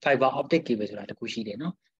optical fiber optic cable ဆိုတာတခုရှိတယ်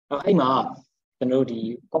နော်အဲ့မှာကျွန်တော်တို့ဒီ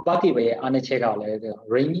copper cable ရဲ့အားနည်းချက်ကလည်း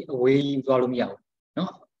range away သွားလို့မရဘူး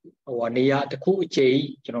နော်ဟိုနေရာတစ်ခုအကျယ်ကြီး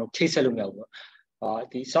ကျွန်တော်ချိတ်ဆက်လို့မရဘူးပေါ့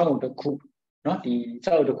ဒီစောင့်တစ်ခုနော်ဒီ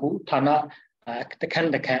စောင့်တစ်ခုဌာနတခ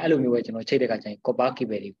န်းအဲ့လိုမျိုးပဲကျွန်တော်ချိတ်တဲ့အခါကျရင် copper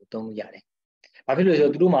cable တွေကိုသုံးလို့ရတယ်ဘာဖြစ်လို့လဲဆို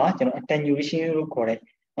တော့သူတို့မှာကျွန်တော် attenuation လို့ခေါ်တဲ့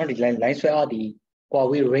နော်ဒီ line ဆွဲအားဒီ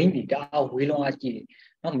Huawei range ဒီတအားဝေးလုံးအားကြီးတယ်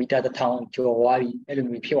နော်မီတာ1000ကျော်သွားပြီအဲ့လို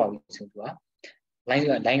မျိုးဖြစ်သွားပြီဆိုတော့ line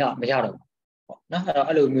ကမရတော့ဘူးပေါ့နော်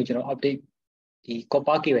အဲ့လိုမျိုးကျွန်တော် update ဒီ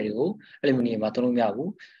copper cable တွေကိုအဲ့လိုမျိုးနေမှာသုံးလို့မရဘူး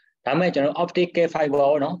ဒါမဲ့ကျွန်တော် optical fiber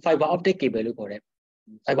ပေါ့နော် fiber optic cable လို့ခေါ်တဲ့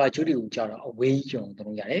fiber ကျူးတွေကိုကြာတော့အဝေးကျွန်တော်သုံး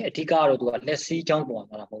လို့ရတယ်အဓိကတော့သူကလက်စီးချောင်းပေါ်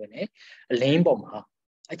မှာလာပေါ့ပဲအလင်းပေါ်မှာ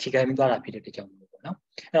အခြေခံပြီးသွားတာဖြစ်တဲ့ကြောင့်ပေါ့နော်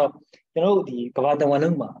အဲ့တော့ကျွန်တော်တို့ဒီကမ္ဘာတဝန်း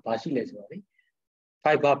လုံးမှာဘာရှိလဲဆိုတော့လေ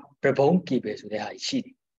fiber backbone cable ဆိုတဲ့ဟာရှိတ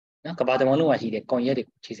ယ်နော်ကမ္ဘာတဝန်းလုံးမှာရှိတဲ့ကွန်ရက်တွေ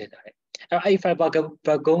ကိုချိတ်ဆက်ထားတယ်အဲ့ fiber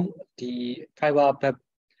backbone ဒီ fiber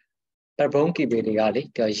backbone cable တွေကလေ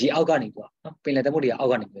ရေအောက်ကနေပေါ့နော်ပင်လယ်သမုဒ္ဒရာအော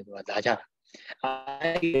က်ကနေပဲသူကလာကြတာ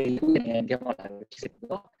အဲ့ဒီနေရာမှာလာချိတ်ဆက်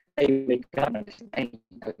တော့အဲ့ဒီကနေ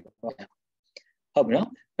ဟုတ်ပြီနော်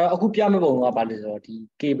အဲ့အခုပြမယ့်ပုံကဘာလဲဆိုတော့ဒီ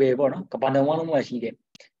cable ပေါ့နော်ကမ္ဘာတဝန်းလုံးမှာရှိတဲ့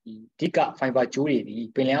ဒီအဓိက fiber ကြိုးတွေဒီ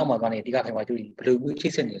ပင်လယ်အောက်မှာကနေအဓိက fiber ကြိုးတွေဘယ်လိုမျိုးချိ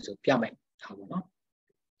တ်ဆက်နေလဲဆိုပြမယ်ဟာပေါ့နော်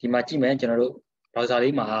ဒီမှာကြည့်မယ်ကျွန်တော်တို့ browser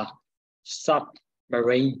လေးမှာ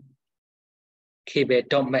submarine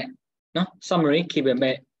cable.met နော် submarine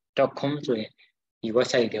cable.met.com ဆိုရင်ဒီ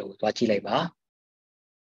website တွေကိုသွားကြည့်လိုက်ပါ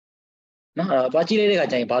နော်အဲ့တော့သွားကြည့်လိုက်တဲ့အခါ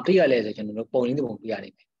ကျရင်ဘာတွေ့ရလဲဆိုကျွန်တော်တို့ပုံလေးတစ်ပုံတွေ့ရလိ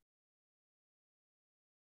မ့်မယ်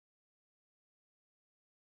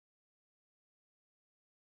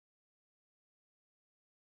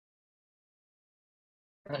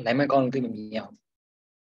လိုင်းမကောင်းလို့သိမမြင်ရအောင်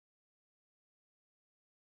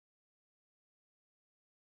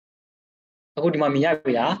အခုဒီမှာမြင်ရ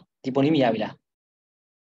ပြီလားဒီပုံလေးမြင်ရပြီလား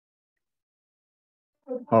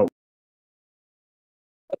ဟုတ်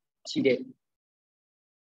ရှိတယ်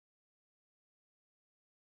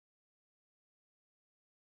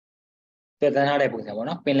တွေ့တန်းထားတဲ့ပုံစံပေါ့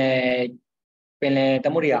နော်ပင်လယ်သ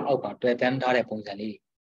မုဒ္ဒရာအောက်မှာတွေ့တန်းထားတဲ့ပုံစံလေး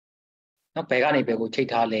နော်ဘယ်ကနေဘယ်ကိုချိတ်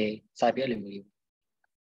ထားလဲစာပြလိုမျိုး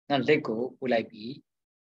နော်လက်ကိုပို့လိုက်ပြီ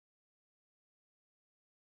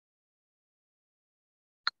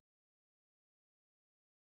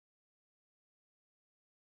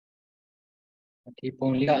ဒီပုံ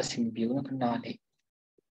လေးကအဆင်ပြေဘူးခဏလေး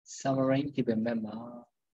submarine cable map မှာ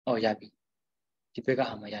ရပြီဒီဘက်က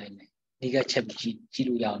ဟာမှာရနိုင်မယ်ဒီကချက်ပြီးကြည့်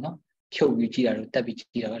လို့ရအောင်နော်ဖြုတ်ပြီးကြည့်တာတော့တက်ပြီးကြ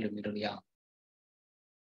ည့်တာအဲ့လိုမျိုးလုပ်လို့ရအောင်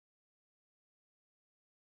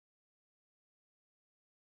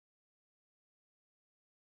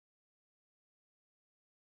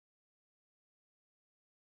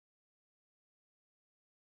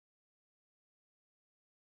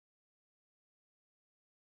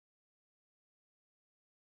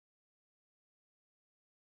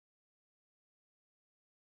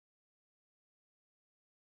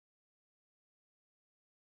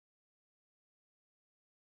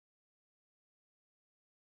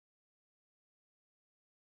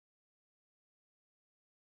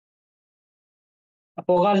အ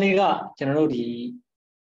ပေါ်ကလေးကကျွန်တော်တို့ဒီ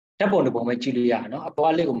ဓာတ်ပုံတစ်ပုံပဲကြည့်လို့ရအောင်နော်အ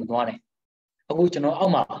ပေါ်ကလေးကိုမသွားနဲ့အခုကျွန်တော်အော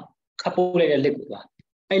က်မှာခပ်ပိုးလိုက်တဲ့လက်ကိုသွား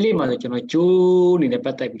အဲ့လေးမှာဆိုကျွန်တော်ကျိုးအနေနဲ့ပ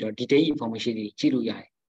တ်သက်ပြီးတော့ detail information တွေကြည့်လို့ရတယ်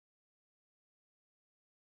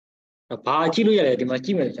ဘာကြည့်လို့ရလဲဒီမှာကြ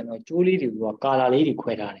ည့်မယ်ဆိုကျွန်တော်ကျိုးလေးတွေကကာလာလေးတွေ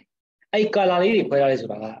ခွဲထားတယ်အဲ့ကာလာလေးတွေခွဲထားလဲဆို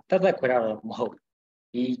တာကတက်ခွဲထားတော့မဟုတ်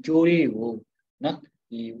ဒီကျိုးလေးတွေကိုနော်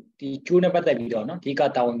ဒီကျိုးနဲ့ပတ်သက်ပြီးတော့နော်ဒီက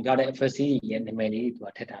တာဝန်ယူထားတဲ့ FSC ရဲ့နာမည်လေးတွေသူက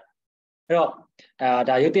ထည့်ထားတာအဲ့တော့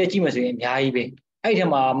ဒါရုပ်တရက်ကြည့်မယ်ဆိုရင်အများကြီးပဲအဲ့ဒီထဲ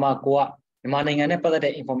မှာမှကိုကမြန်မာနိုင်ငံနဲ့ပတ်သက်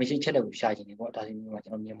တဲ့ information ချက်တွေကိုရှာချင်တယ်ပေါ့ဒါဆိုရင်ကျွန်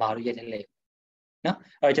တော်မြန်မာလိုရက်ထည့်လိုက်နော်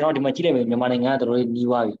အဲ့တော့ကျွန်တော်ဒီမှာကြည့်လိုက်မယ်မြန်မာနိုင်ငံကတော်တော်လေးနီး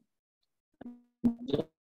သွားပြီ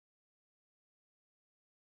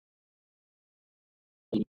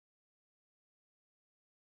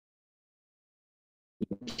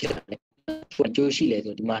ကျိုးရှိလဲ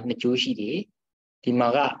ဆိုဒီမှာနှစ်ကျိုးရှိတယ်ဒီမှာ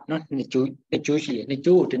ကနော်နှစ်ကျိုးရှိတယ်နှစ်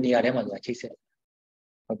ကျိုးကိုတနေရာထဲမှာဆိုတာချိတ်ဆက်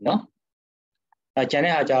ဟုတ်နော်ကျန်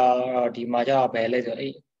တဲ့ဟာကြဒီမှာကြဘယ်လဲဆို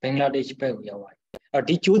အဲ့ဘင်္ဂလားဒေ့ရှ်ဘက်ကိုရောက်သွားတယ်အဲ့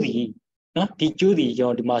ဒီကျိုးစီနော်ဒီကျိုးစီကျွန်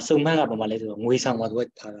တော်ဒီမှာစုံမှန်းကဘာမှလဲဆိုတော့ငွေဆောင်မှာသူက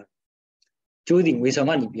ထားတာကျိုးစီငွေဆောင်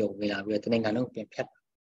ကနေပြီးတော့ဝင်လာပြီးတော့တနင်္ဂနွေလုံးပြန်ဖြတ်တာ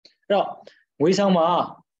အဲ့တော့ငွေဆောင်မှာ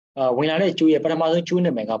ဝင်လာတဲ့ကျိုးရဲ့ပထမဆုံးကျိုး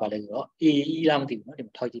နာမည်ကဘာလဲဆိုတော့ AE လားမသိဘူးနော်ဒီ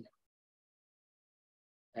မှာထောက်ကြည့်လိုက်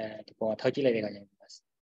ဒီပေါ်ထောက်ကြည့်လိုက်တဲ့အခါကျရင်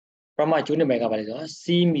ပထမကျိုးနာမည်ကဘာလဲဆိုတော့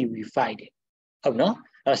CMV5 တဲ့ဟုတ်နော်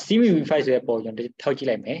အဲ့ CMV5 ဆိုတဲ့ပေါ်ကျွန်တော်ထောက်ကြည့်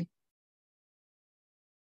လိုက်မယ်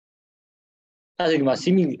အဲ့ဒီမှာ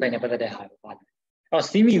CMV5 နဲ့ပတ်သက်တဲ့ဟာကိုပါတယ်အဲ့တော့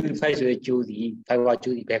CMV5 ဆိုတဲ့ကျိုးစီ fiber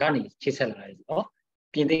ကျိုးစီဘယ်ကနေချိတ်ဆက်လာလဲဆိုတော့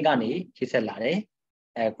ပြင်သစ်ကနေချိတ်ဆက်လာတယ်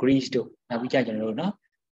Greece တို့နောက်ပြီးကျွန်တော်တို့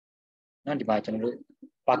နော်ဒီမှာကျွန်တော်တို့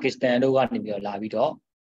ပါကစ္စတန်တို့ကနေပြီးတော့လာပြီးတော့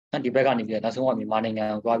ဒီဘက်ကနေပြီးတော့နောက်ဆုံးကမြန်မာနိုင်ငံ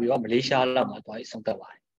ကိုသွားပြီးတော့မလေးရှားလောက်မှာသွားပြီးဆုံးသက်ပါ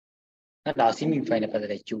တယ်နော်ဒါဆီမီဖိုင်နယ်ပတ်သ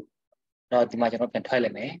က်တဲ့ကျိုးတော့ဒီမှာကျွန်တော်ပြန်ထွက်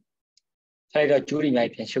လိုက်မယ်ထွက်လိုက်တော့ကျိုးတွေအများ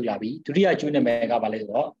ကြီးပြန်ရှုပ်လာပြီဒုတိယကျိုးနာမည်ကဘာလဲဆို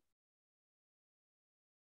တော့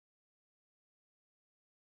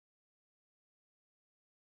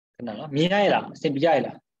ခဏနော်မြင်ရလားအဆင်ပြေရ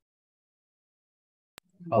လား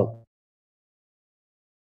ဟုတ်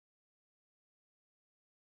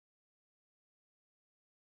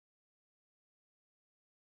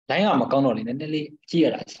လိုင်းကမကောင်းတော့လေနည်းနည်းလေးကြည့်ရ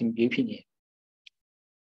တာအဆင်ပြေဖြစ်နေ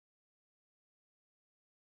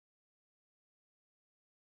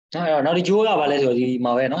နောက်ဒီကျိုးကဘာလဲဆိုတော့ဒီ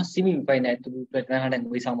မှာပဲနော်ဆီမီဖိုင်နယ်တူပြန်ထားတဲ့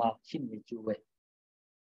ငွေဆောင်မှာရှိနေတဲ့ကျိုးပဲ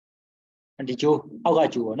ဒီကျိုးအောက်က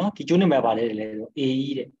ကျိုးပေါ့နော်ဒီကျိုးနာမည်ပါလဲလေဆို AE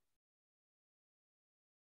တဲ့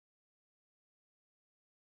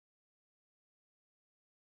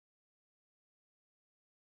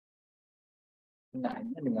နိုင်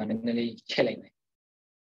တယ်ဒီမှာနည်းနည်းလေးချက်လိုက်မယ်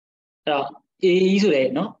အဲ့တော့ AE ဆိုတဲ့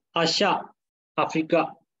နော်အာရှအာဖရိက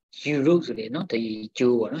ယူရိုဆိုတဲ့နော်ဒီ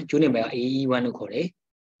ကျိုးပေါ့နော်ကျိုးနာမည်က AE1 လို့ခေါ်တယ်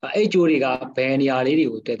အဲ့ကျိုးတွေကဘယ်နေရာလေးတွေ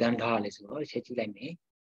ကိုတွေ့တန်းထားရလဲဆိုတော့ချက်ကြည့်လိုက်မယ်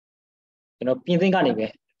ကျွန်တော်ပြင်သစ်ကနေပဲ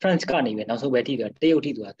France ကနေပဲနောက်ဆုံးပဲထိတော့တရုတ်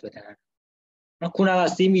ထိသူကတွေ့တန်းနော်ခုနက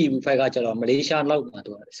စီမီဖိုင်ကကျတော့မလေးရှားလောက်မှာ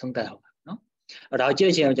သူကဆုံးသက်အောင်ပါနော်အဲ့ဒါကြ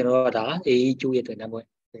ည့်ချင်ကျွန်တော်ကဒါ AE ကျိုးရဲ့တွေ့တန်းပွဲ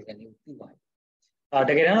ဒီကနေ့ပြီးပါတယ်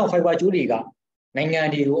တကယ်တမ်းတော့ fiber ကျိုးတွေကနိုင်ငံ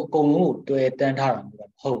တွေကိုအကုန်လုံးကိုတွေ့တန်းထားတာမ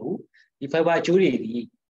ဟုတ်ဘူးဒီ fiber ကျိုးတွေဒီ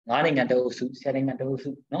9နိုင်ငံတအုပ်စု10နိုင်ငံတအုပ်စု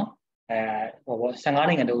နော်15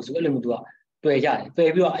နိုင်ငံတအုပ်စုအဲ့လိုမျိုးသူကတွေ့ကြတယ်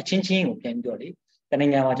တွေ့ပြီးတော့အချင်းချင်းကိုပြန်ပြီးတော့လေတနို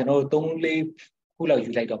င်ငံမှာကျွန်တော်တို့3-4ခုလောက်ယူ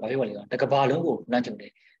လိုက်တော့ဘာဖြစ်ပါလဲတကဘာလုံးကိုလမ်းကြုံတ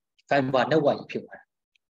ယ် fiber network ကြီးဖြစ်သွားတာ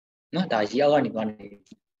နော်ဒါရီအောက်ကနေသွားနေ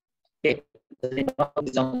ကဲ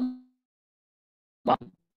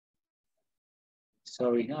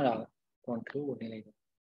sorry နော်ဒါ control ကိုနေလိုက်တော့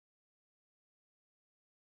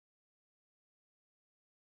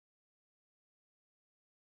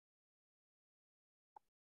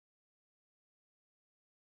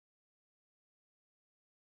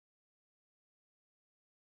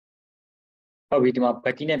ဟုတ်ပြီဒီမှာဘ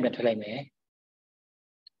က်တီနဲ့ပြန်ထွက်လိုက်မယ်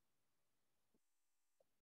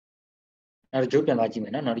နောက်ဒီဂျိုးပြန်သွားကြည့်မ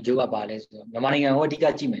ယ်နော်နောက်ဒီဂျိုးကပါလဲဆိုတော့မြန်မာနိုင်ငံကိုအဓိက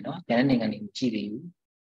ကြည့်မယ်နော်ကျန်တဲ့နိုင်ငံတွေမကြည့်သေးဘူး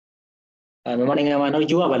မြန်မာနိုင်ငံမှာနောက်ဒီ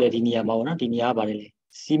ဂျိုးကပါလဲဒီနေရာမှာပေါ့နော်ဒီနေရာကပါလဲလေ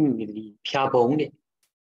စီမီဝီတီဖြာပုံတဲ့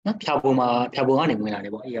နော်ဖြာပုံကနေဝင်လာတ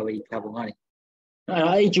ယ်ပေါ့အေးဝေးဖြာပုံကနေနော်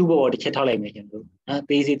အဲ့ဂျိုးဘောတစ်ချက်ထောက်လိုက်မယ်ကျွန်တော်တို့နော်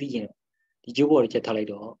ပေးစေးသိချင်တော့ဒီဂျိုးဘောတစ်ချက်ထောက်လိုက်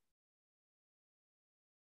တော့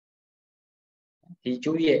ဒီ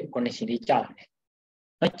ဂျိုးရဲ့ connection လေးကြာလာတယ်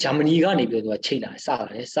နော်ဂျာမနီကနေပြီးတော့သူကချိတ်လာစလာ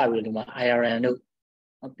တယ်စပြီးတော့ဒီမှာ Ireland တို့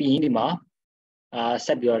ပြီးရင်ဒီမှာဆ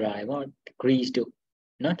က်ပြောတာရယ်ပေါ့ Greece တို့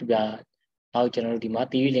နော်ဒီပြနောက်ကျွန်တော်တို့ဒီမှာ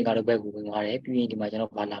တီရီလင်ကာတို့ဘက်ကိုဝင်သွားတယ်ပြီးရင်ဒီမှာကျွန်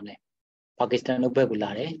တော်ဗာလာမယ်ပါကစ္စတန်တို့ဘက်ကို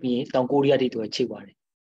လာတယ်ပြီးရင်တောင်ကိုရီးယားတွေသူကချိတ်သွားတယ်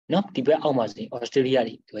နော်ဒီဘက်အောက်မှာဆိုရင်ဩစတြေးလျ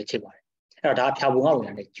တွေသူကချိတ်သွားတယ်အဲ့တော့ဒါဖြာပုံကဝင်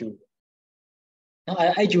လာတဲ့ကျူနော်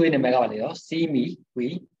အဲ့ကျူရဲ့နာမည်ကပါလေရော See Me We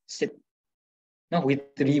Sit နော် with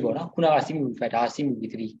 3ပေါ့နော်ခုနက See Me We 5ဒါ See Me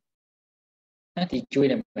with 3နော်ဒီကျူရဲ့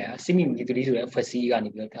နာမည်က See Me with 3ဆိုတဲ့ FSC ကနေ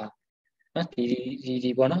ပြီးတော့ဒါနော်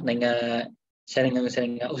ဒီပေါ့နော်နိုင်ငံ10နိုင်ငံ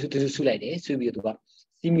အုပ်စုတူစုလိုက်တယ်စုပြီးတော့သူက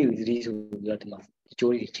စီမီဝီ3ဆိုပြီးတော့ဒီမှာဒီ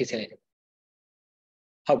ကျိုးတွေချိတ်ဆက်လိုက်တယ်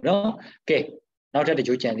ဟုတ်နော်ကဲနောက်ထပ်တ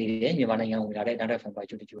ကျိုးကြံသေးတယ်မြန်မာနိုင်ငံဝင်လာတဲ့နောက်ထပ် fiber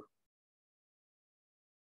ကျိုးတကျိုး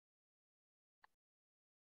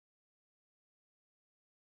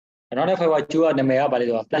နောက်ထပ် fiber ကျိုးကနာမည်ကဘာလဲ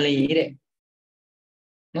ဆိုတော့တန်လီတဲ့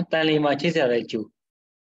နော်တန်လီမှာချိတ်ဆက်ရတဲ့ကျိုး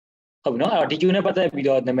ဟုတ်နော်အဲ့တော့ဒီကျိုးနဲ့ပတ်သက်ပြီး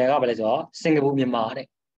တော့နာမည်ကဘာလဲဆိုတော့စင်ကာပူမြန်မာတဲ့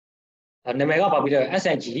နာမည်ကပါပြီးတော့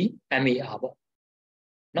SNG MAR ပေါ့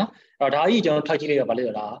နော်အဲ့တော့ဒါကြီးကျွန်တော်ထောက်ကြည့်လိုက်တော့ဗာလဲ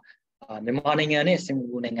ဆိုတော့မြန်မာနိုင်ငံနဲ့စင်ကာ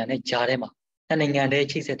ပူနိုင်ငံနဲ့ဂျားထဲမှာနှစ်နိုင်ငံတည်း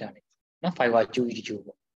ချိတ်ဆက်တာလေနော် fiber ကျူး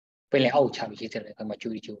ပေါ့ပင်လယ်အောက်ချပြီးချိတ်ဆက်တယ် fiber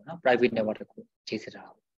ကျူးပေါ့နော် private network တခုချိတ်ဆက်တာ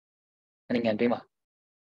ပေါ့နိုင်ငံတွင်းမှာ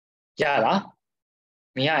ရလား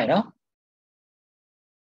မရရနော်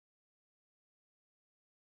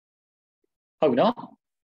ဟုတ်ပြီနော်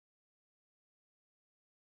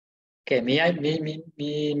ကဲမြ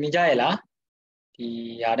င်ကြရလားဒီ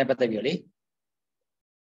ဟာနဲ့ပတ်သက်ပြီးတော့လေ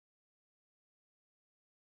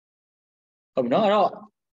ဟုတ်ပြီနော်အဲ့တော့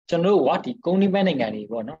ကျွန်တော်တို့ကဒီကုန်းနှင်းဘက်နိုင်ငံတွေ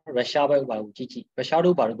ပေါ့နော်ရုရှားဘက်ဘာကိုကြည့်ရုရှား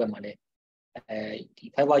တို့ဘာတို့ဘက်မှာလည်းဒီ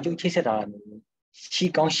fiber ကျိုးချိတ်ဆက်တာမျိုးရှိ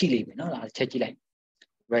ကောင်းရှိလိမ့်မယ်နော်ဒါချက်ကြည့်လိုက်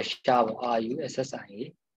ရုရှားပေါ့ RUSSI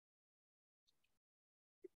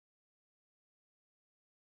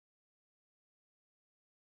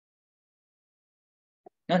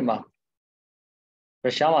နော်ဒီမှာရု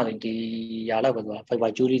ရှားမှာဒီຢာလောက်ပဲသူက fiber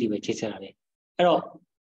ကျိုးလေးတွေပဲချိတ်ဆက်တာလေအဲ့တော့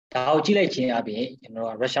ဒါကိုကြည့်လိုက်ခြင်းအပြင်ကျွန်တော်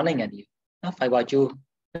ကရုရှားနိုင်ငံတွေ နော် fiber ကျိုး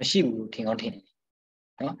မရှိဘူးလို့ထင်ကောင်းထင်တယ်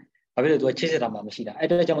နော်ဘာဖြစ်လို့သူကချစ်စစ်တာမှမရှိတာအဲ့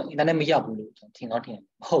ဒါကြောင့်အင်တာနက်မရဘူးလို့ထင်ကောင်းထင်တယ်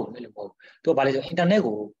မဟုတ်ဘူးလို့မဟုတ်သူကဘာလဲဆိုအင်တာနက်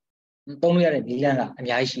ကိုသုံးလို့ရတဲ့နည်းလမ်းကအ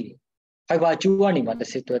များကြီးရှိတယ် fiber ကျိုးကနေမှတစ်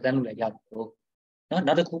စစ်တွေ့တန်းလို့လည်းရတယ်လို့နော်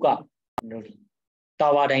နောက်တစ်ခုကကျွန်တော်တို့တာ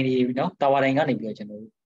ဝါတိုင်းတွေနော်တာဝါတိုင်းကနေပြီးတော့ကျွန်တော်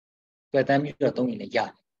တို့တွေ့တန်းပြီးတော့သုံးရင်လည်းရတ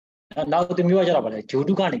ယ်နောက်တစ်မျိုးကကျတော့ဗာလဲဂျို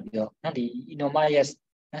တုကနေပြီးတော့နော်ဒီ enormous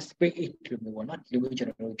space လို့မျိုးပေါ့နော်ဒီလိုမျိုးကျွန်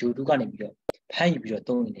တော်တို့ဂျိုတုကနေပြီးတော့ဖမ်းယူပြီးတော့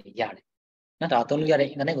သုံးရင်လည်းရတယ်နော်ဒါသုံးလို့ရတဲ့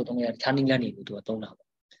အင်တာနက်ကိုသုံးလို့ရတဲ့ channel ကနေပြီးတော့သုံးတာပေါ့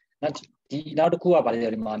နော်ဒီနောက်တစ်ခုကဗာလဲ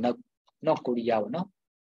ဆိုဒီမှာနောက်ကိုရီးယားပေါ့နော်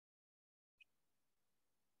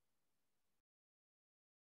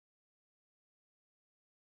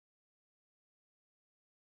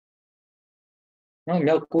နော်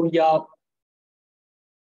မြောက်ကိုရီးယား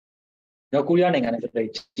နိုင်ငံနဲ့ဆိုတော့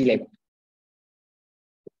ကြည့်လိုက်ပါ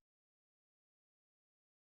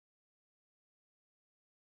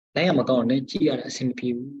နိုင်ငံမကောင်းနဲ့ကြည့်ရတာအဆင်မပြေ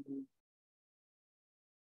ဘူး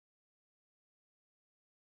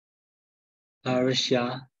ရု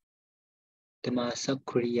ရှားဒီမှာဆောက်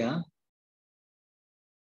ကိုရီးယား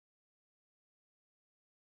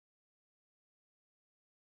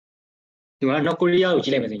ဒီမှာနောက်ကိုရီးယားကိုကြ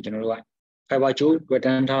ည့်လိုက်မယ်ဆိုရင်ကျွန်တော်တို့က fiber ဂျိုးတွေ့တ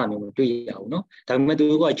န်းထားတာမျိုးမတွေ့ရဘူးเนาะဒါပေမဲ့သူ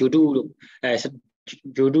တို့ကဂျိုတုလို့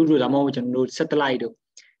ဂျိုတုလို့ဒါမှမဟုတ်ကျွန်တော်တို့ satellite တို့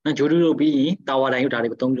နော်ဂျိုတုလို့ပြီးရင်တာဝါတိုင်းတို့ဒါတွေ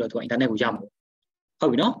ကိုသုံးပြီးတော့သူကအင်တာနက်ကိုရမှာဟု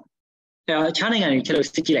တ်ပြီเนาะအဲအခြားနိုင်ငံတွေချက်လို့စ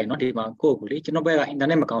စ်ကြည့်လိုက်เนาะဒီမှာကိုယ့်ကိုလေကျွန်တော်ဘက်ကအင်တာ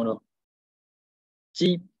နက်မကောင်းတော့ကြ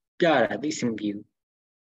ည့်ပြရတာသိစင်ပြီ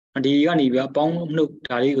ဘူးဒီကနေပြီးအပေါင်းနှုတ်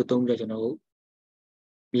ဒါလေးကိုသုံးပြီးတော့ကျွန်တော်တို့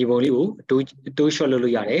မြေပုံလေးကိုအတိုး short လုပ်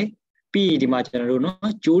လို့ရတယ်ပြီးရင်ဒီမှာကျွန်တော်တို့เนาะ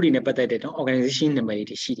ဂျိုးတွေနဲ့ပတ်သက်တဲ့เนาะ organization number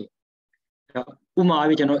တွေရှိတယ်ဥပမာအား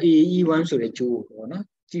ဖြင့်ကျွန်တော် AE1 ဆိုတဲ့ဂျိုးကိုပေါ့နော်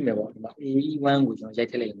ကြည့်မယ်ပေါ့ဒီမှာ AE1 ကိုကျွန်တော်ရိုက်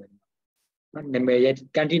ထည့်လိုက်ရမယ်နော်နာမည်ရိုက်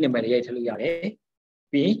country နာမည်ရိုက်ထည့်လို့ရတယ်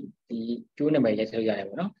ပြီးရင်ဒီဂျိုးနာမည်ရိုက်ထည့်လို့ရတယ်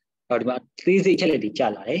ပေါ့နော်အော်ဒီမှာသေးစိတ်ချက်လက်တွေကြာ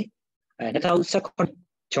လာတယ်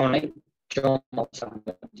2019ဂျွန်လိုက်ဂျွန်မောက်ဆန်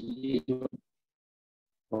ဒီ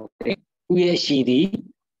ဟုတ်ကဲ့ဥရဲ့ရှိသည်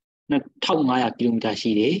2500ကီလိုမီတာ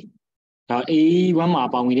ရှိတယ်ဒါ AE1 မှာ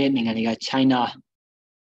ပါဝင်တဲ့နိုင်ငံတွေက China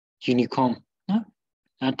Unicorn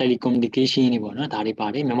နော်telecommunication တွေပေါ့နော်ဒါတွေပါ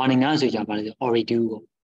တယ်မြန်မာနိုင်ငံဆိုကြပါလေ Oridu ပေါ့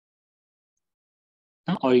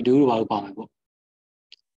နော် Oridu တို့ဘာလို့ပါမှာပေါ့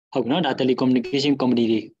ဟုတ်ပြီနော်ဒါ telecommunication company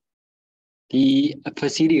တွေဒီ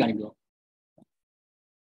facility တွေကနေပြီးတော့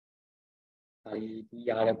ဒီ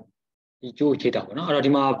ရတယ်ဒီကြိုးချိတ်တာပေါ့နော်အဲ့တော့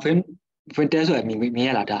ဒီမှာ Vintel ဆိုတာမြင်ရ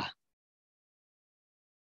လားဒါ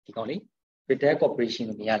ဒီကောင်လေး Vintel Corporation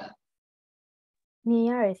ကိုမြင်ရလားမြင်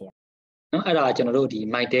ရတယ်ဆရာနော်အဲ့ဒါကျွန်တော်တို့ဒီ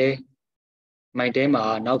Mytel မှာ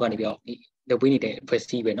နောက်ကနေပြီးတော့ဒီလုပ်ပေးနေတဲ့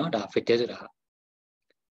facility ပဲเนาะဒါ Vintel ဆိုတာ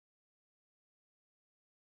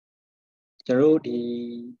ကျွန်တော်တို့ဒီ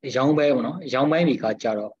အယောင်းပဲပေါ့နော်အယောင်းပိုင်းတွေကကြ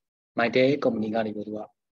တော့ Mytel company ကနေပြီးတော့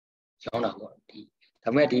ရောင်းတာပေါ့ဒီဒါ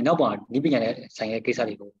ပေမဲ့ဒီနောက်မှာဒီပညာနဲ့ဆိုင်ရဲ့ကိစ္စ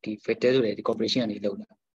တွေကိုဒီ Vitel ဆိုတဲ့ဒီ corporation ကနေလုပ်နေ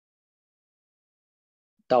တာ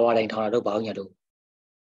တာဝါတိုင်းထောင်တာတော့ဘာလို့ညာတော့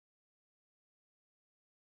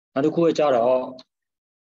နောက်တစ်ခုကကြတော့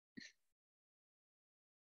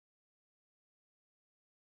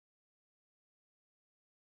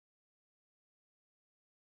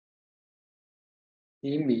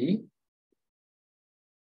ဒီမီ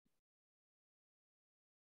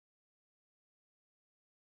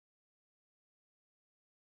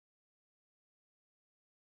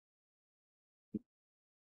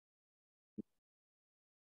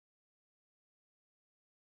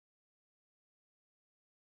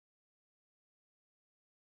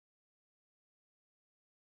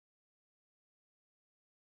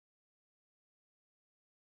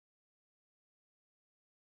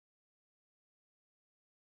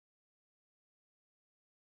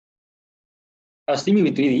စီမီ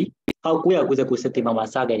3ဒီ1999စက်တင်ဘာမှာ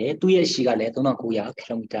စခဲ့တယ်သူ့ရဲ့ရှီကလည်း3900ကီ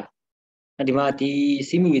လိုမီတာဒီမှာဒီ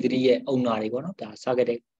စီမီ3ရဲ့အုံနာတွေပေါ့နော်ဒါစခဲ့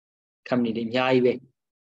တဲ့ company တွေအများကြီးပဲ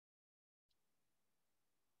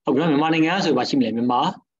ဟုတ်ပြီနော်မြန်မာနိုင်ငံဆိုပါရှိမလဲမြန်မာ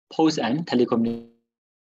Post and Telecommunication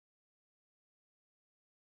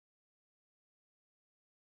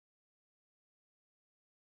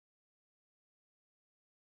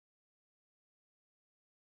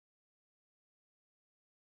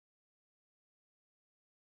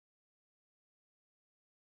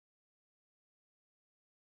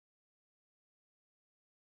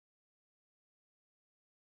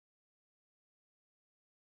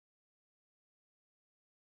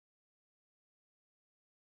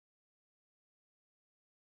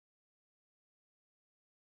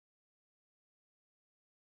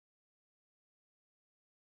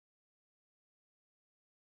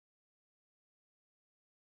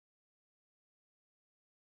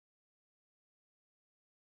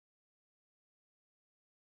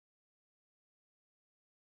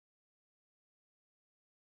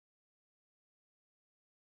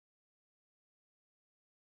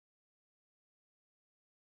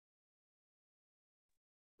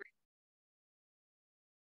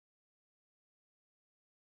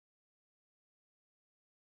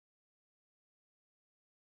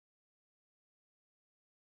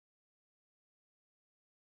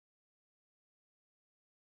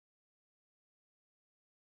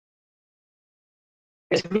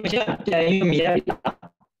ပြန်မရပြီလား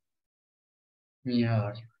မြင်ရ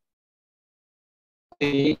တ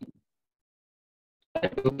ယ်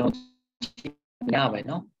ညပဲ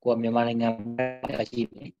နော်ကိုကမြန်မာနိုင်ငံမှာရှိ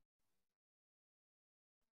တယ်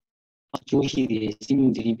အကျိုးရှိတယ်စီးမှု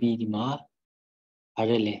GDP ဒီမှာဗါ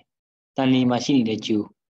တယ်လေတန်လီမှာရှိနေတဲ့ကျူ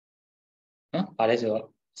နော်ဗါလဲဆိုတော့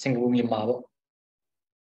စင်ကာပူမြန်မာပေါ့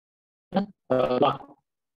နော်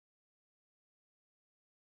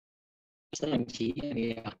စံကြီးနေ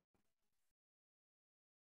ရ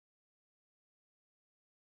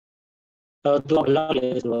တော့လောက်လဲ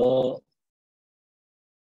ဆိုတော့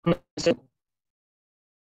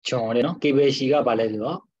ချော်တယ်နော် cable ရှီကဗါလဲဆို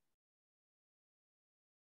တော့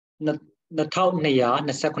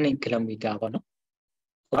2229ကီလိုမီတာပေါ့နော်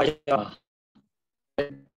။ဘာကြောင့်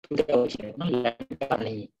တူတော့ရှိတယ်နော်။လမ်းက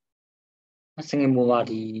နေစင်ကာပူမှာ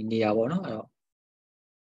ဒီနေရာပေါ့နော်။အဲ့တော့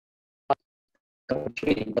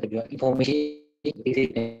information ဒီစိ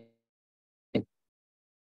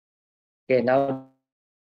ကဲနောက်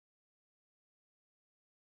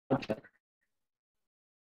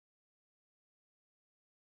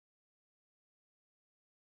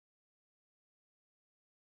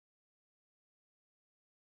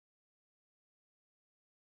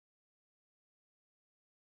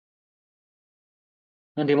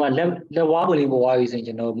ဒီမှာလက်ဝါးပုံလေးပေါ်သွားပြီဆိုရင်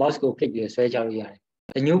ကျွန်တော် mouse ကို click ပြီးဆွဲချလို့ရတယ်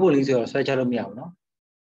။အညိုးပုံလေးဆိုတော့ဆွဲချလို့မရဘူးနော်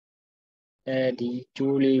။အဲဒီ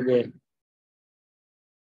ကျိုးလေးပဲ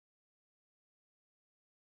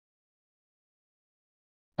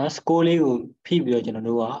နော် score လေးကိုဖိပြီးတော့ကျွန်တော်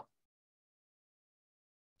တို့က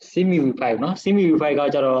CMU5 နော် CMU5 က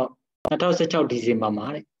ကြတော့2016ဒီဇင်ဘာမှာ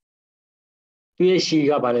တဲ့သူရဲ့ရှီ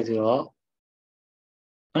ကဘာလဲဆိုတော့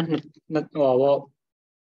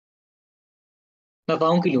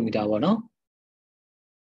2000ကီလိုမီတာပေါ့နော်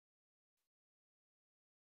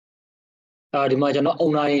ဒီမှာကျွန်တော်အုံ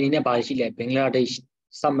နာအနေနဲ့ပါရှိလဲဘင်္ဂလားဒေ့ရှ်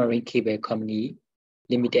Submarine Cable Company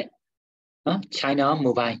Limited နော် China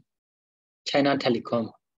Mobile China Telecom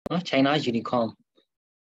နော် China Unicom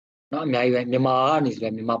နော်အများကြီးပဲမြန်မာကနေဆိုလဲ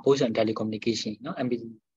မြန်မာ Post and Telecommunication နော် MPC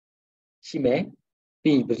ရှိမယ်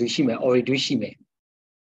ပြီးဘယ်သူရှိမယ် Ooredoo ရှိမယ်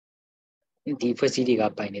ဒီ facility က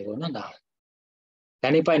ပိုင်နေပေါ့နော်ဒါလ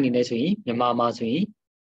မ်းလေးပိုင်နေလဲဆိုရင်မြန်မာမှာဆိုရင်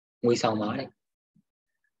ငွေဆောင်ပါတယ်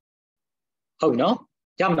ဟုတ်ပြီနော်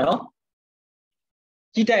ရမယ်နော်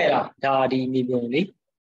ကြည့်တိုက်ရလားဒါဒီမြေပုံလေး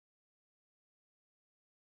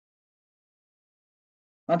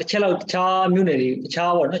နော်တစ်ချက်လောက်တခြားမြို့နယ်တွေတ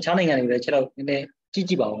ခြားပေါ့နော်တခြားနိုင်ငံတွေလည်းတစ်ချက်လောက်နည်းနည်းကြ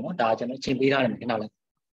ည့်ပါဦးနော်ဒါကျွန်တော်အချိန်ပေးထားတယ်ခဏလေး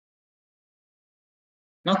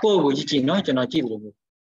နော်ကိုကြည့်နော်ကျွန်တော်ကြည့်သလိုမျိုး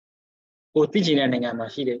ကိုသိချင်တဲ့နိုင်ငံမှာ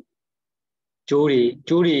ရှိတဲ့ကျိုး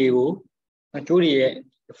တွေရဲ့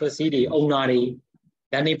facility တွေအုံနာတွေ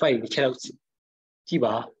လမ်းလေးပိုက်တစ်ချက်လောက်ကြည့်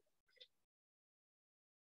ပါ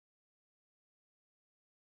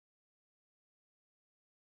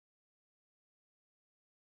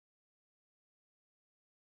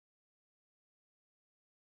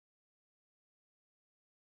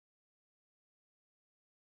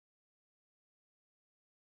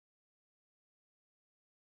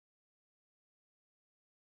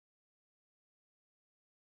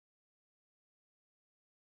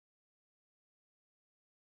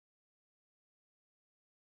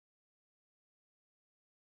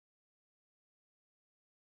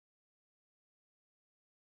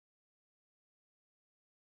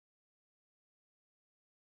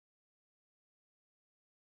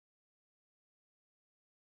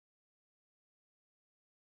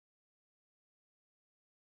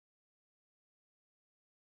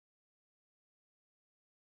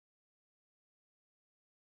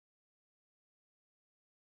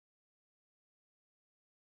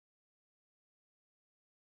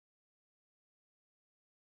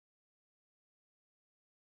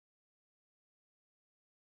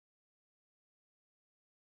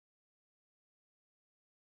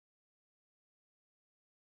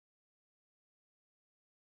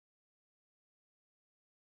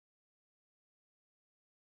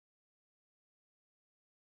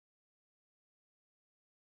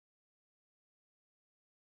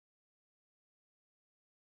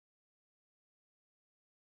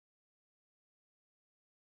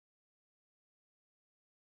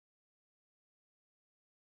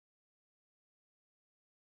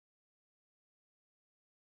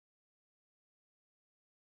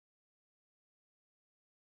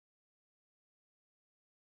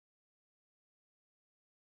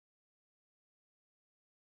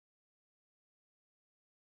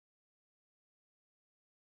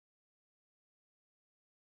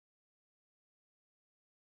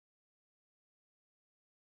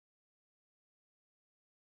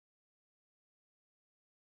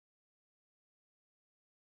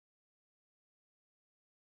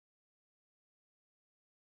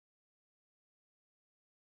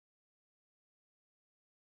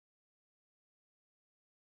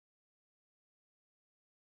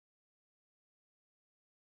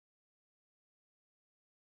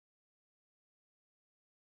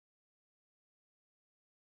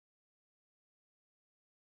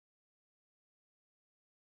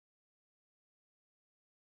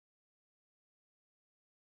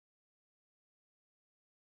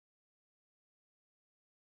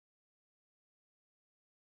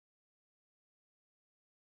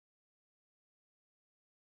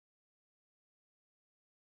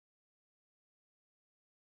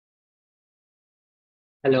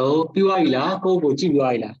Hello, PYila, cô chị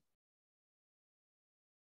PYila.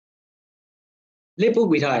 Lấy bút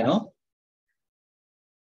bị thay nó.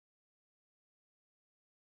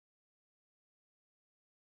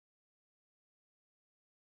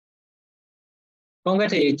 Con cái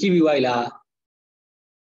thì chị PYila.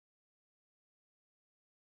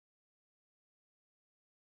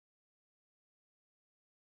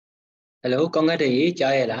 Hello, con cái thì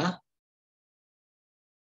chơi là.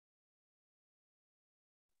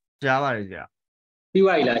 Java ရကြ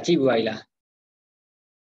PYila, chị PYila.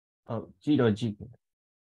 ဟုတ်ကြည့်တော့ကြည့်တယ်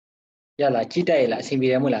Dạ là chị đây là xin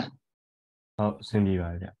bia mua là. ဟုတ်အဆင်ပြေပါ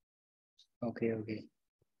တယ်ဗျ Okay, okay.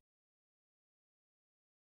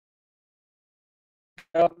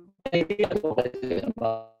 Đây là cô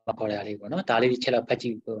mà có ra đi của nó. Ta đi chơi là phải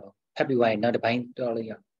chịu phải bị vay nó để bán cho lấy.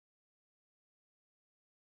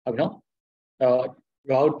 Không nó.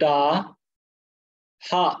 Router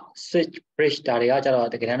ha switch bridge ဒါတွေကကြတော့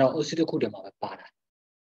တကယ်တမ်းတော့အုပ်စုတစ်ခုတည်းမှာပဲပါတာ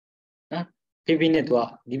နော်ဖိဖိနဲ့သူက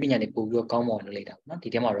ဒီပညာတွေပို့ပြီးတော့ကောင်းမွန်လုပ်လိုက်တာပေါ့နော်ဒီ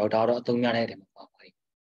ထဲမှာ router တော့အသုံးများတဲ့ထဲမှာပါပါတယ်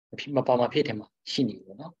မပါမှာဖြစ်တယ်မှာရှိနေပြီ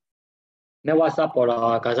ပေါ့နော် network support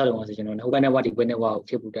ကစားလို့ဆိုကျွန်တော် open network ဒီ web network ကို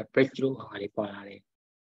ဖြစ်ဖို့တဲ့ bridge လို့ဟာတွေပါလာတယ်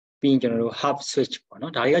ပြီးရင်ကျွန်တော်တို့ hub switch ပေါ့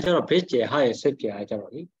နော်ဒါတွေကကျတော့ bridge ရဲ့ hub ရဲ့ switch ရဲ့ကျ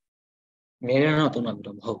တော့လေအများနဲ့တော့သုံးတာမျိုး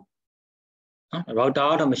တော့မဟုတ်နော် router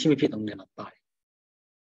ကတော့မရှိမဖြစ်သုံးတယ်မှာပါတယ်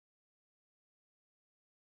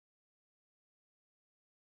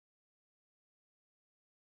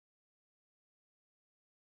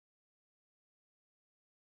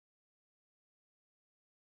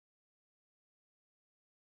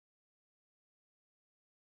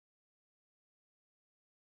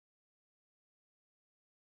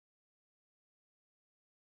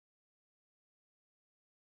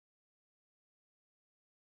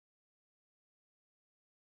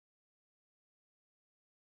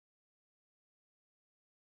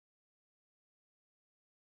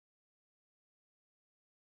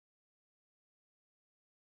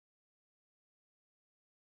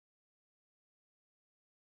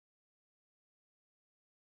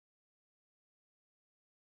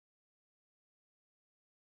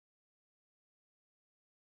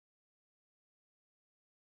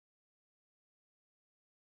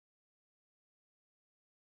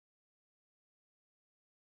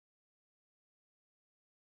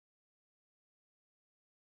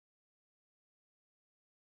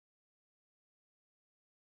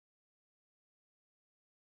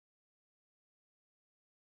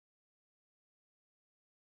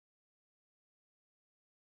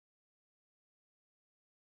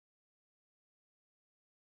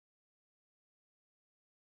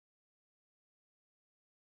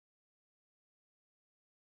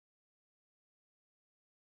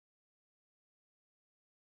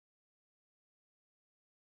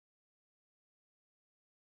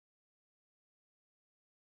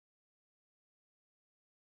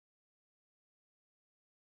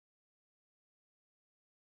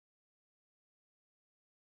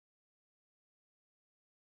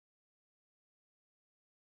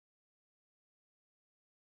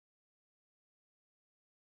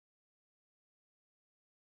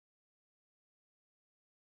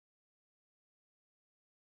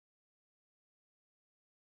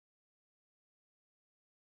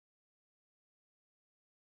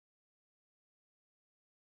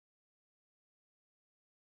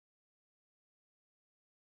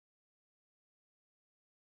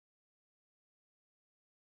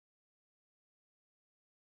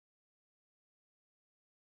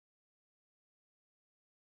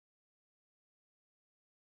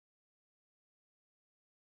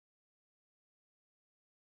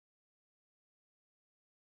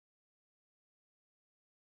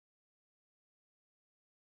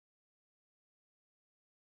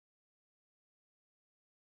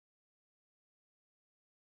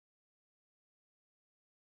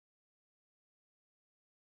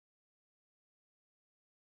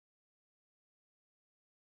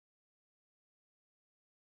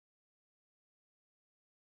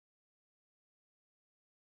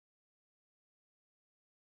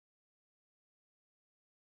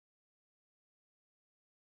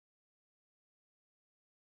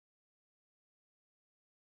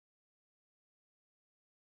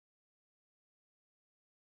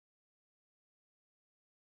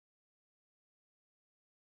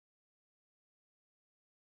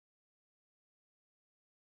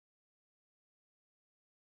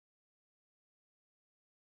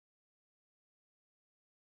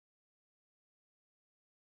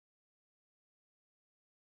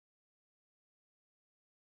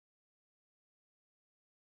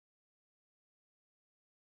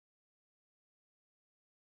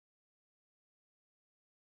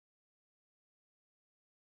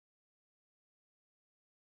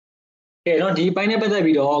ကဲတော့ဒီပိုင်းနဲ့ပတ်သက်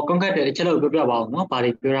ပြီးတော့ concept တွေတစ်ချက်လောက်ပြောပြပါအောင်နော်။ဘာ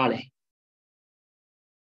တွေပြောရလဲ။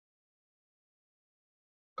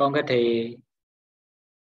 concept တွေ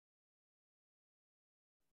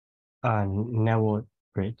network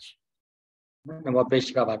bridge network bridge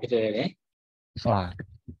ကဘာဖြစ်တယ်လဲ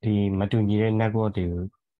ဒီမတူညီတဲ့ network တွေကို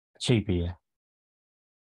ချိတ်ပေးရ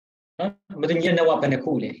နော်မတူညီတဲ့ network ဘယ်နှ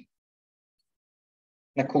ခုလဲ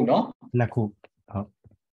နှစ်ခုနော် နှစ်ခုဟုတ်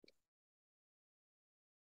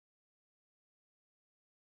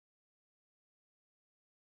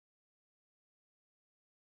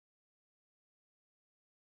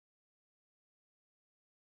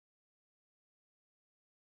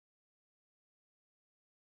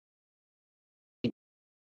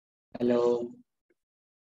hello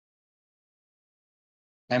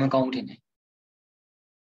နိုင်မကောင်းဘူးထင်တယ်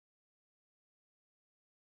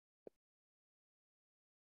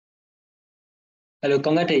hello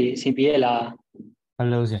concept တွေအစီပြရလား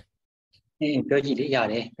hello sir ပြောကြည့်လေရ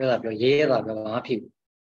တယ်ပြောတာပြောရေးရတာပြောဘာမှဖြစ်ဘူး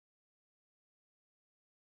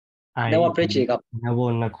network bridge တွေက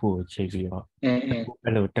network နှစ်ခုကိုချိတ်ပြီးတော့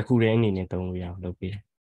အဲ့လိုတစ်ခုတည်းအနေနဲ့သုံးလို့ရအောင်လုပ်ပေးတယ်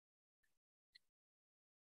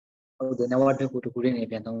ဟုတ်တယ် network တစ်ခုတစ်ခုလေးနေ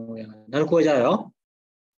ပြန်သုံးလို့ရအောင်နောက်တစ်ခုကျတော့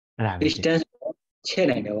အဲ့ဒါပဲ distance ချဲ့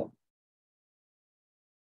နိုင်တယ်ပေါ့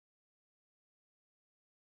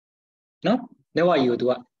နော် network ကြီးကိုသူ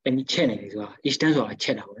ကပြန်ချဲ့နိုင်တယ်ဆိုတာ distance ဆိုတာ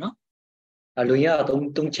ချဲ့တာပေါ့နော်လူရတော့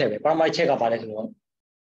သုံးချက်ပဲ primary ချက်ကပါလဲဆိုတော့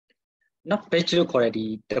နော် bridge လို့ခေါ်တဲ့ဒီ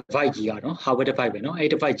device ကြီးကနော် hardware device ပဲနော်အဲ့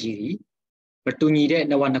device ကြီးကြီးမတူညီတဲ့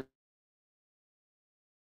network နှစ်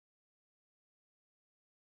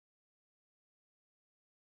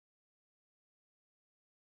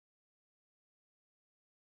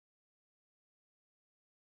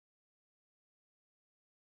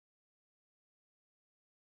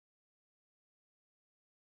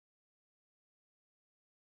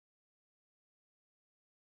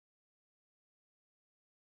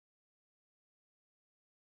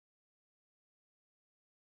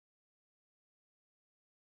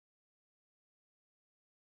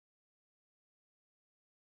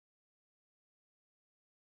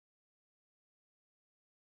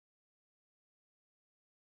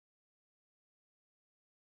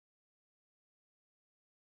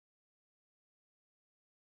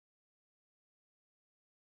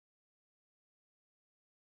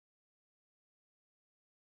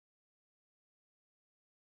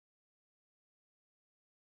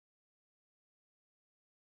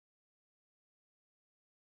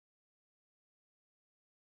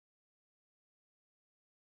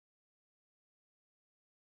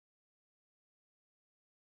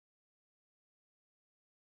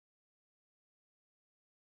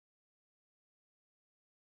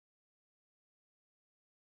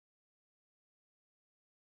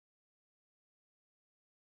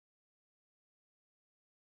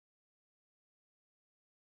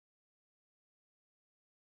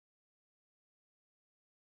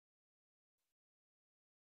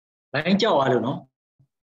လိုင်းကြောက်သွားလို့နော်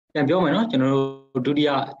ပြန်ပြောမယ်နော်ကျွန်တော်တို့ဒုတိယ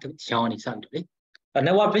ရောင်းနေစပြီလေ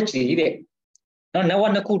network bridge ကြီးတဲ့နော်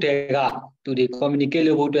network နှစ်ခုတည်းကသူတွေ communicate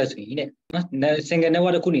လုပ်ဖို့အတွက်ဆိုရင်တဲ့နော် single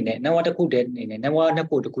network တစ်ခုအနေနဲ့ network တစ်ခုတည်းအနေနဲ့ network နှစ်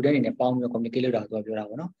ခုတစ်ခုတည်းအနေနဲ့ပေါင်းပြီး communicate လုပ်တာဆိုတော့ပြောတာ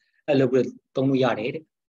ပေါ့နော်အဲ့လိုပြီးသုံးလို့ရတယ်တဲ့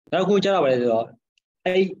နောက်တစ်ခုကြားရပါတယ်ဆိုတော့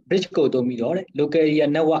အဲ့ bridge ကိုသုံးပြီးတော့တဲ့ local area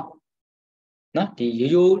network နော်ဒီ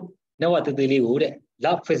ရိုးရိုး network သေးသေးလေးကိုတဲ့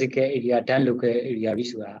large physical area than local area ပြီး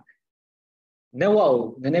ဆိုတာ network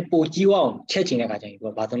ကိုနည်းနည်းပိုကြီးအောင်ချက်ချင်တဲ့အခါကျရင်သူက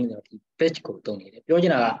ဘာသုံးလဲဆိုတော့ဒီ bridge ကိုသုံးနေတယ်ပြောချ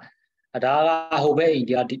င်တာကဒါကဟိုဘက်အိမ်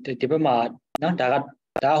ဒီဘက်မှာနော်ဒါ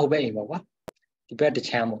ဟိုဘက်အိမ်ပေါ့ကွာဒီဘက်တစ်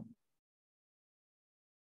ချမ်းပေါ့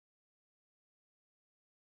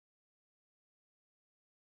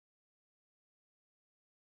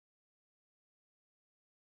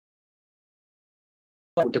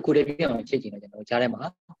တခုတည်းပြအောင်ချက်ချင်တယ်ကျွန်တော်ကြားထဲမှာ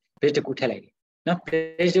bridge တစ်ခုထည့်လိုက်တယ်နော်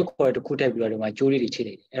bridge ကိုခေါ်တစ်ခုထည့်ပြီးတော့ဒီမှာကြိုးလေးတွေချိတ်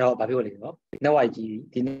လိုက်တယ်အဲ့တော့ဘာဖြစ်လို့လဲဆိုတော့ network ကြီး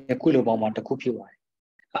ဒီနှစ်ခုလုံးပေါင်းမှာတစ်ခုဖြစ်သွားတယ်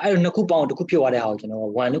အဲ့လိုနှစ်ခုပေါင်းတစ်ခုဖြစ်သွားတဲ့ဟာကိုကျွန်တော်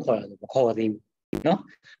1လို့ခေါ်တာဆိုမခေါ်သေးဘူးနော်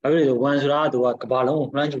ဘာဖြစ်လို့လဲဆို1ဆိုတာကသူကကဘာလုံးကို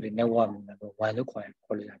နှမ်းကျူတဲ့ network မျိုးနဲ့1လို့ခေါ်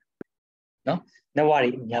လို့ရတယ်နော် network တွေ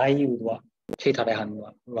အများကြီးကိုသူကချိတ်ထားတဲ့ဟာမျိုးက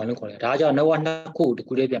1လို့ခေါ်တယ်ဒါကြောင့် network နှစ်ခုတစ်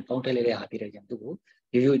ခုတည်းပြန်ပေါင်းထည့်လိုက်တဲ့ဟာဖြစ်တဲ့ကြောင့်သူ့ကို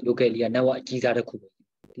ရိုးရိုး local area network အကြီးစားတစ်ခုပဲ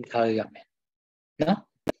ဒီထားလို့ရမယ်နော်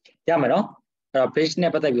ရမယ်နော်အဲ့တော့ bridge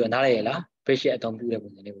နဲ့ပတ်သက်ပြီးတော့နားလည်ရလား bridge ရဲ့အသုံးပြုတဲ့ပုံ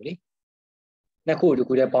စံလေးကိုလေနှစ်ခုတစ်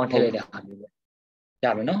ခုတည်းပေါင်းထည့်လိုက်တဲ့ဟာမျိုးပဲရ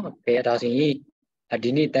မယ်နော်ဘယ်ဒါဆိုရင်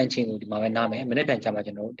ဒီနေ့တန်းချင်းကိုဒီမှာပဲနားမယ်မနေ့ပြန်ကြမှာ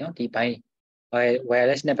ကျွန်တော်တို့နော်ဒီဘိုင်း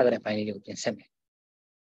wireless နဲ့ပတ်သက်တဲ့ဘိုင်းလေးတွေကိုပြင်ဆက်မယ်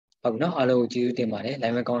ဟုတ်ပြီနော်အားလုံးကိုကျေးဇူးတင်ပါတယ်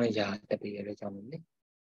line မကောင်းတဲ့ຢာတက်ပေးရတဲ့ကြောင်းလို့လေ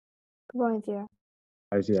Good morning, dear.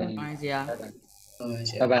 I see. Bye, dear.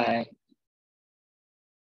 bye bye